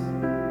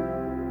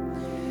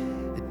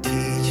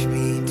 Teach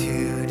me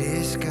to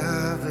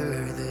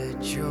discover the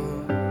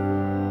joy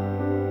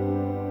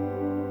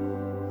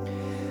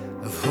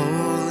of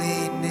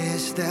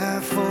holiness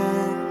that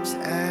forms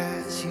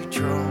as you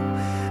draw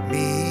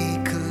me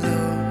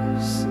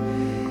close.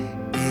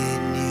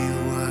 In you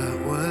what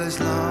was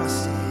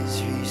lost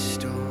is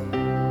restored.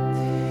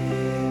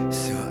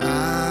 So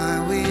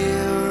I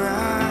will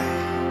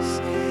rise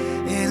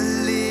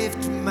and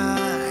lift my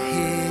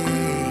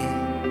head,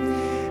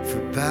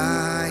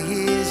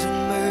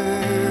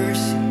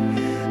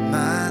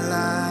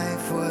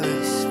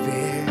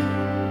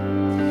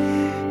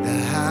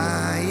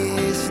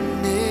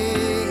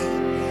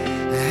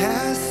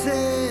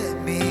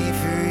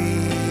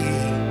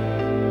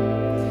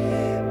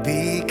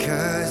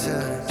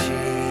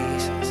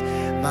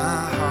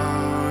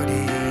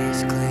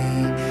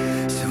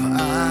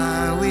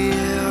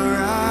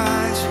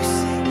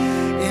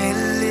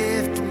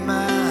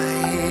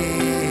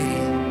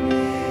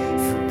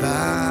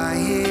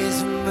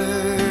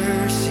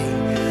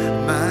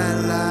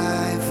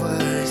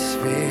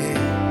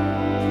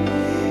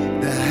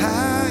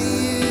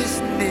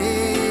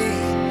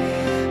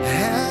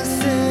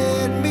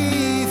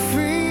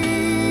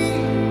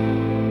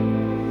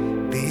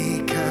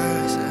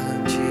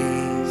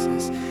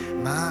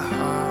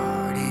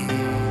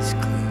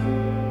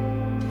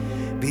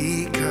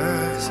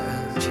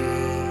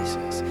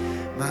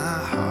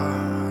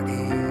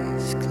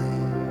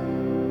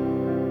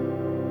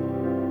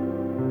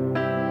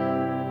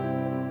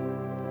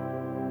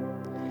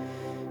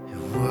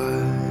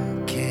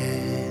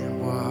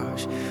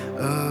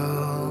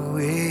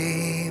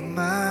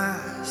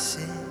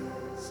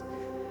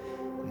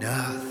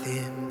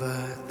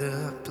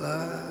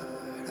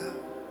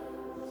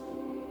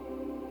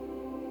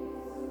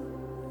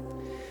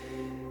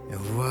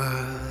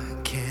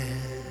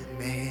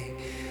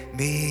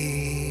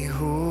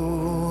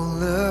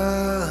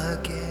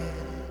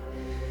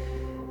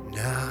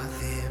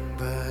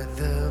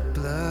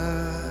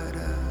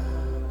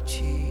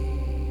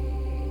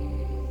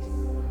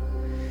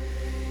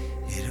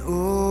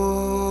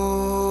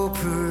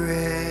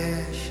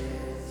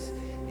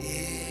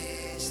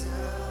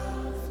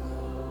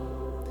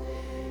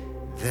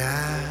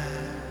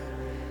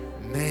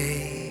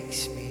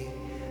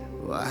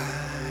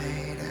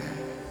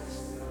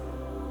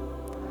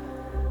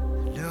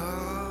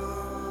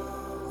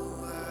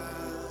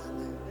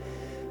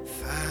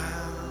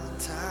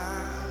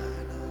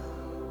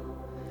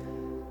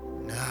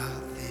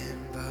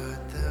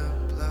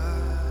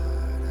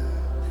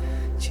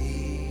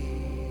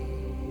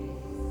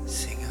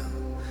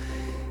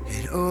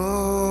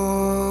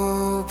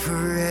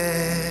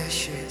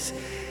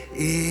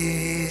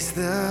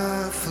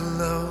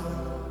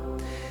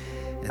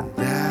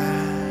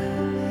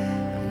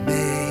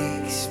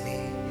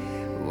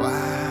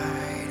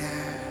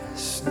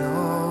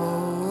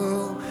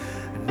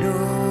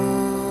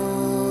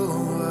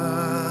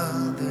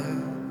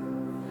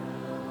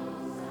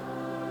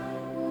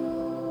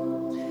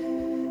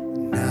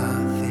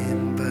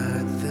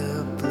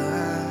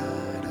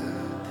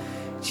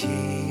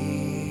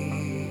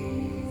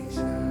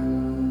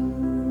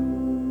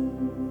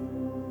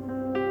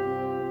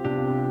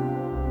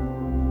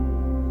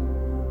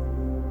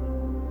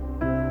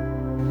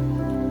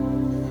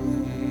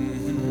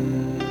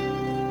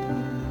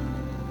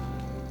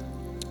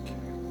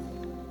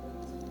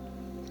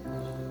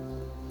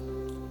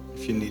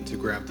 If you need to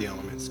grab the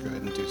elements, go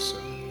ahead and do so.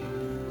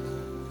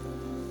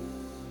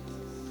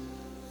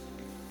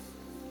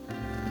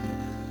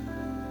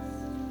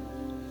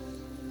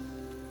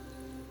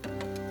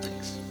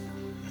 Thanks.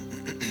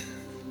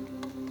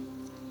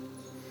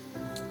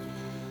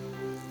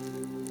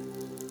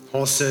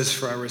 Paul says,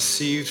 "For I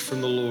received from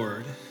the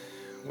Lord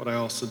what I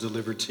also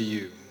delivered to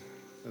you,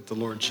 that the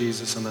Lord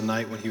Jesus, on the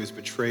night when he was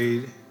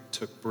betrayed,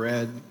 took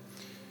bread.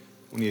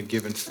 When he had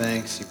given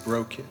thanks, he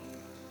broke it."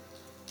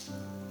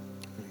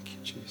 Thank you,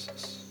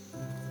 Jesus.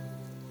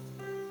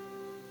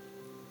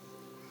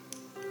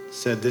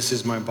 Said, "This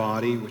is my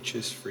body, which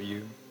is for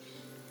you.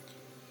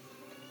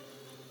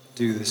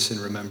 Do this in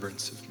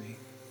remembrance of me."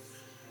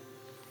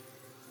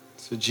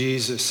 So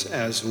Jesus,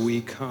 as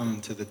we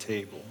come to the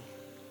table,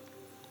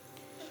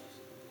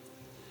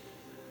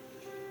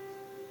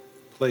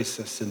 place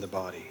us in the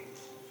body.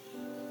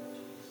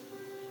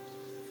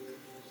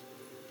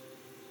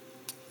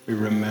 We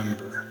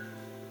remember.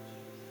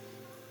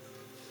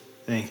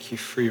 Thank you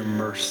for your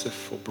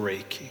merciful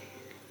breaking,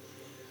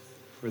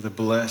 for the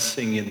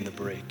blessing in the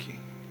breaking,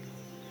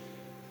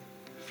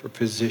 for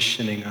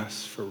positioning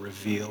us, for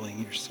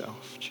revealing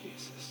yourself,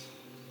 Jesus.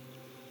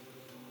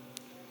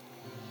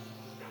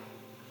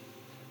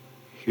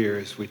 Here,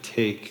 as we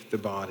take the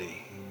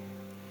body,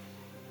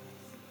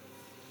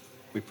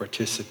 we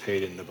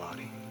participate in the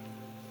body.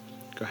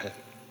 Go ahead.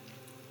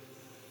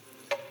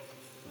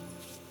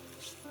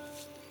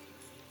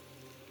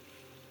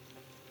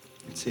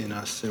 It's in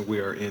us and we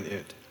are in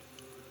it.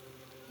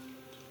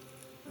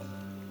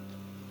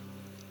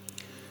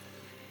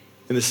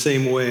 In the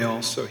same way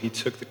also, he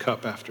took the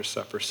cup after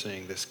supper,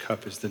 saying, "This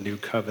cup is the new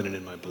covenant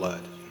in my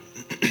blood.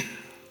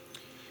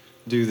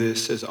 Do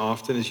this as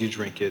often as you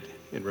drink it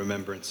in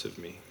remembrance of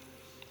me."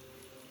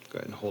 Go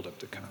ahead and hold up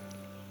the cup.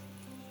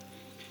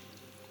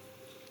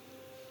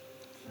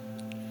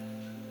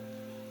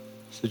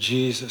 So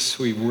Jesus,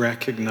 we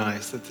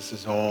recognize that this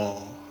is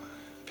all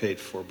paid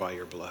for by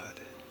your blood.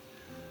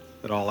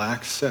 That all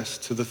access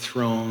to the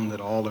throne,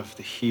 that all of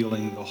the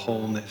healing, the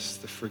wholeness,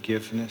 the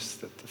forgiveness,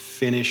 that the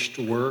finished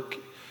work,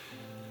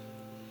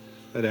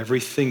 that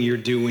everything you're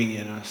doing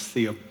in us,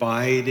 the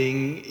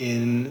abiding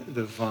in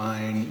the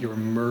vine, your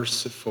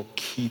merciful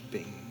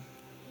keeping,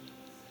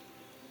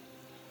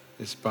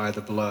 is by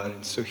the blood.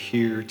 And so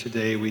here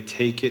today we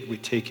take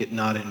it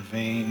not in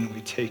vain.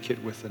 We take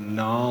it with a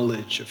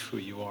knowledge of who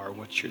you are,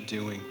 what you're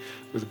doing,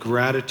 with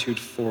gratitude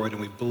for it, and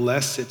we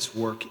bless its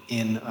work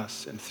in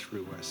us and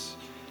through us.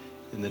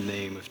 In the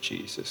name of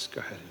Jesus,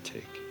 go ahead and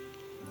take.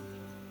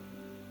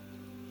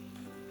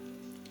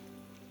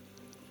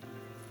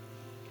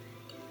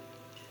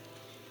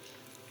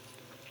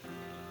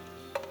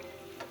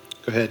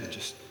 Go ahead and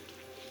just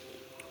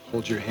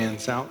hold your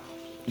hands out.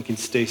 You can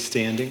stay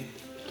standing.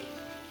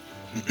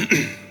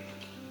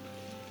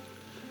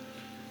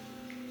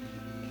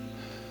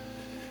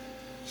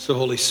 So,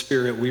 Holy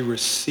Spirit, we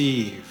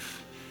receive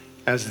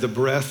as the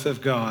breath of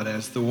God,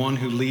 as the one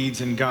who leads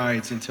and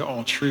guides into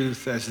all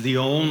truth, as the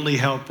only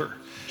helper,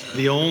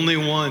 the only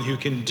one who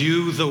can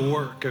do the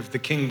work of the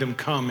kingdom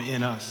come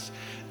in us,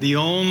 the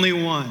only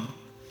one.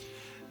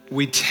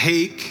 We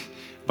take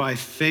by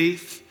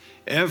faith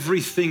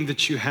everything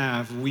that you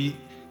have. We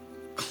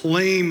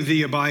claim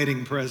the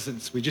abiding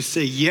presence. We just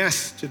say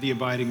yes to the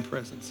abiding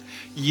presence.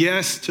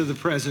 Yes to the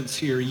presence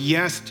here.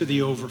 Yes to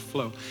the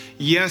overflow.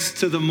 Yes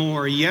to the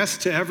more. Yes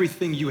to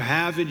everything you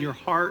have in your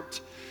heart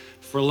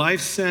for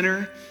Life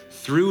Center,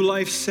 through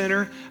Life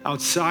Center,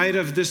 outside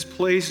of this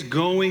place,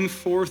 going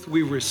forth.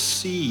 We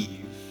receive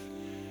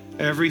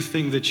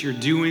everything that you're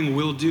doing,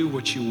 will do,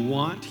 what you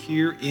want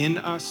here in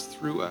us,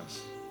 through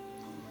us.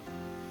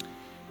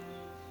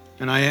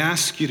 And I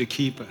ask you to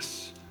keep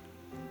us.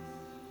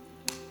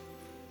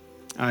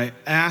 I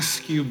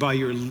ask you by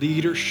your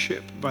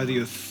leadership, by the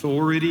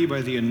authority,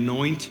 by the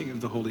anointing of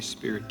the Holy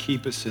Spirit,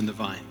 keep us in the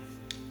vine.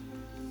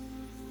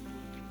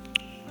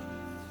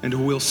 And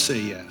we'll say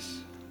yes.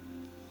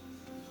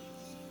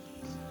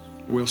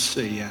 We'll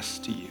say yes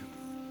to you.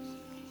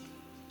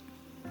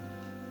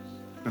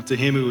 Now to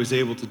him who is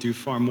able to do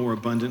far more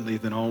abundantly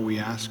than all we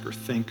ask or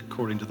think,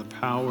 according to the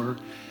power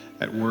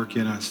at work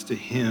in us, to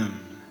him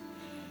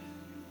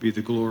be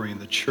the glory in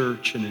the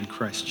church and in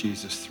Christ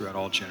Jesus throughout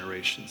all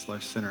generations.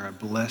 Life Center, I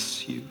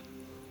bless you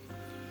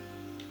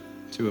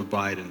to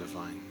abide in the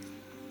vine.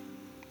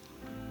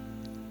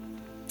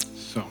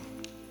 So,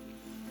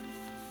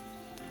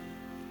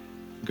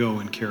 go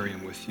and carry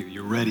him with you.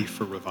 You're ready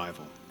for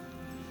revival.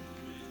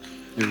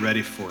 You're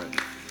ready for it.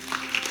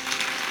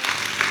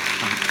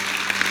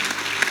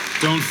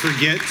 Don't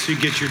forget to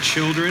get your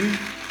children,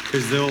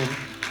 because they'll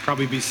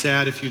probably be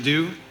sad if you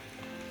do.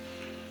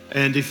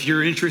 And if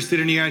you're interested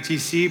in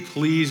EITC,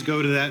 please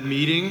go to that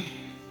meeting.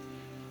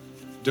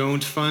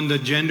 Don't fund a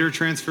gender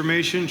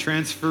transformation,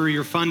 transfer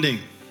your funding.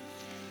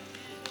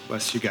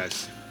 Bless you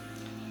guys.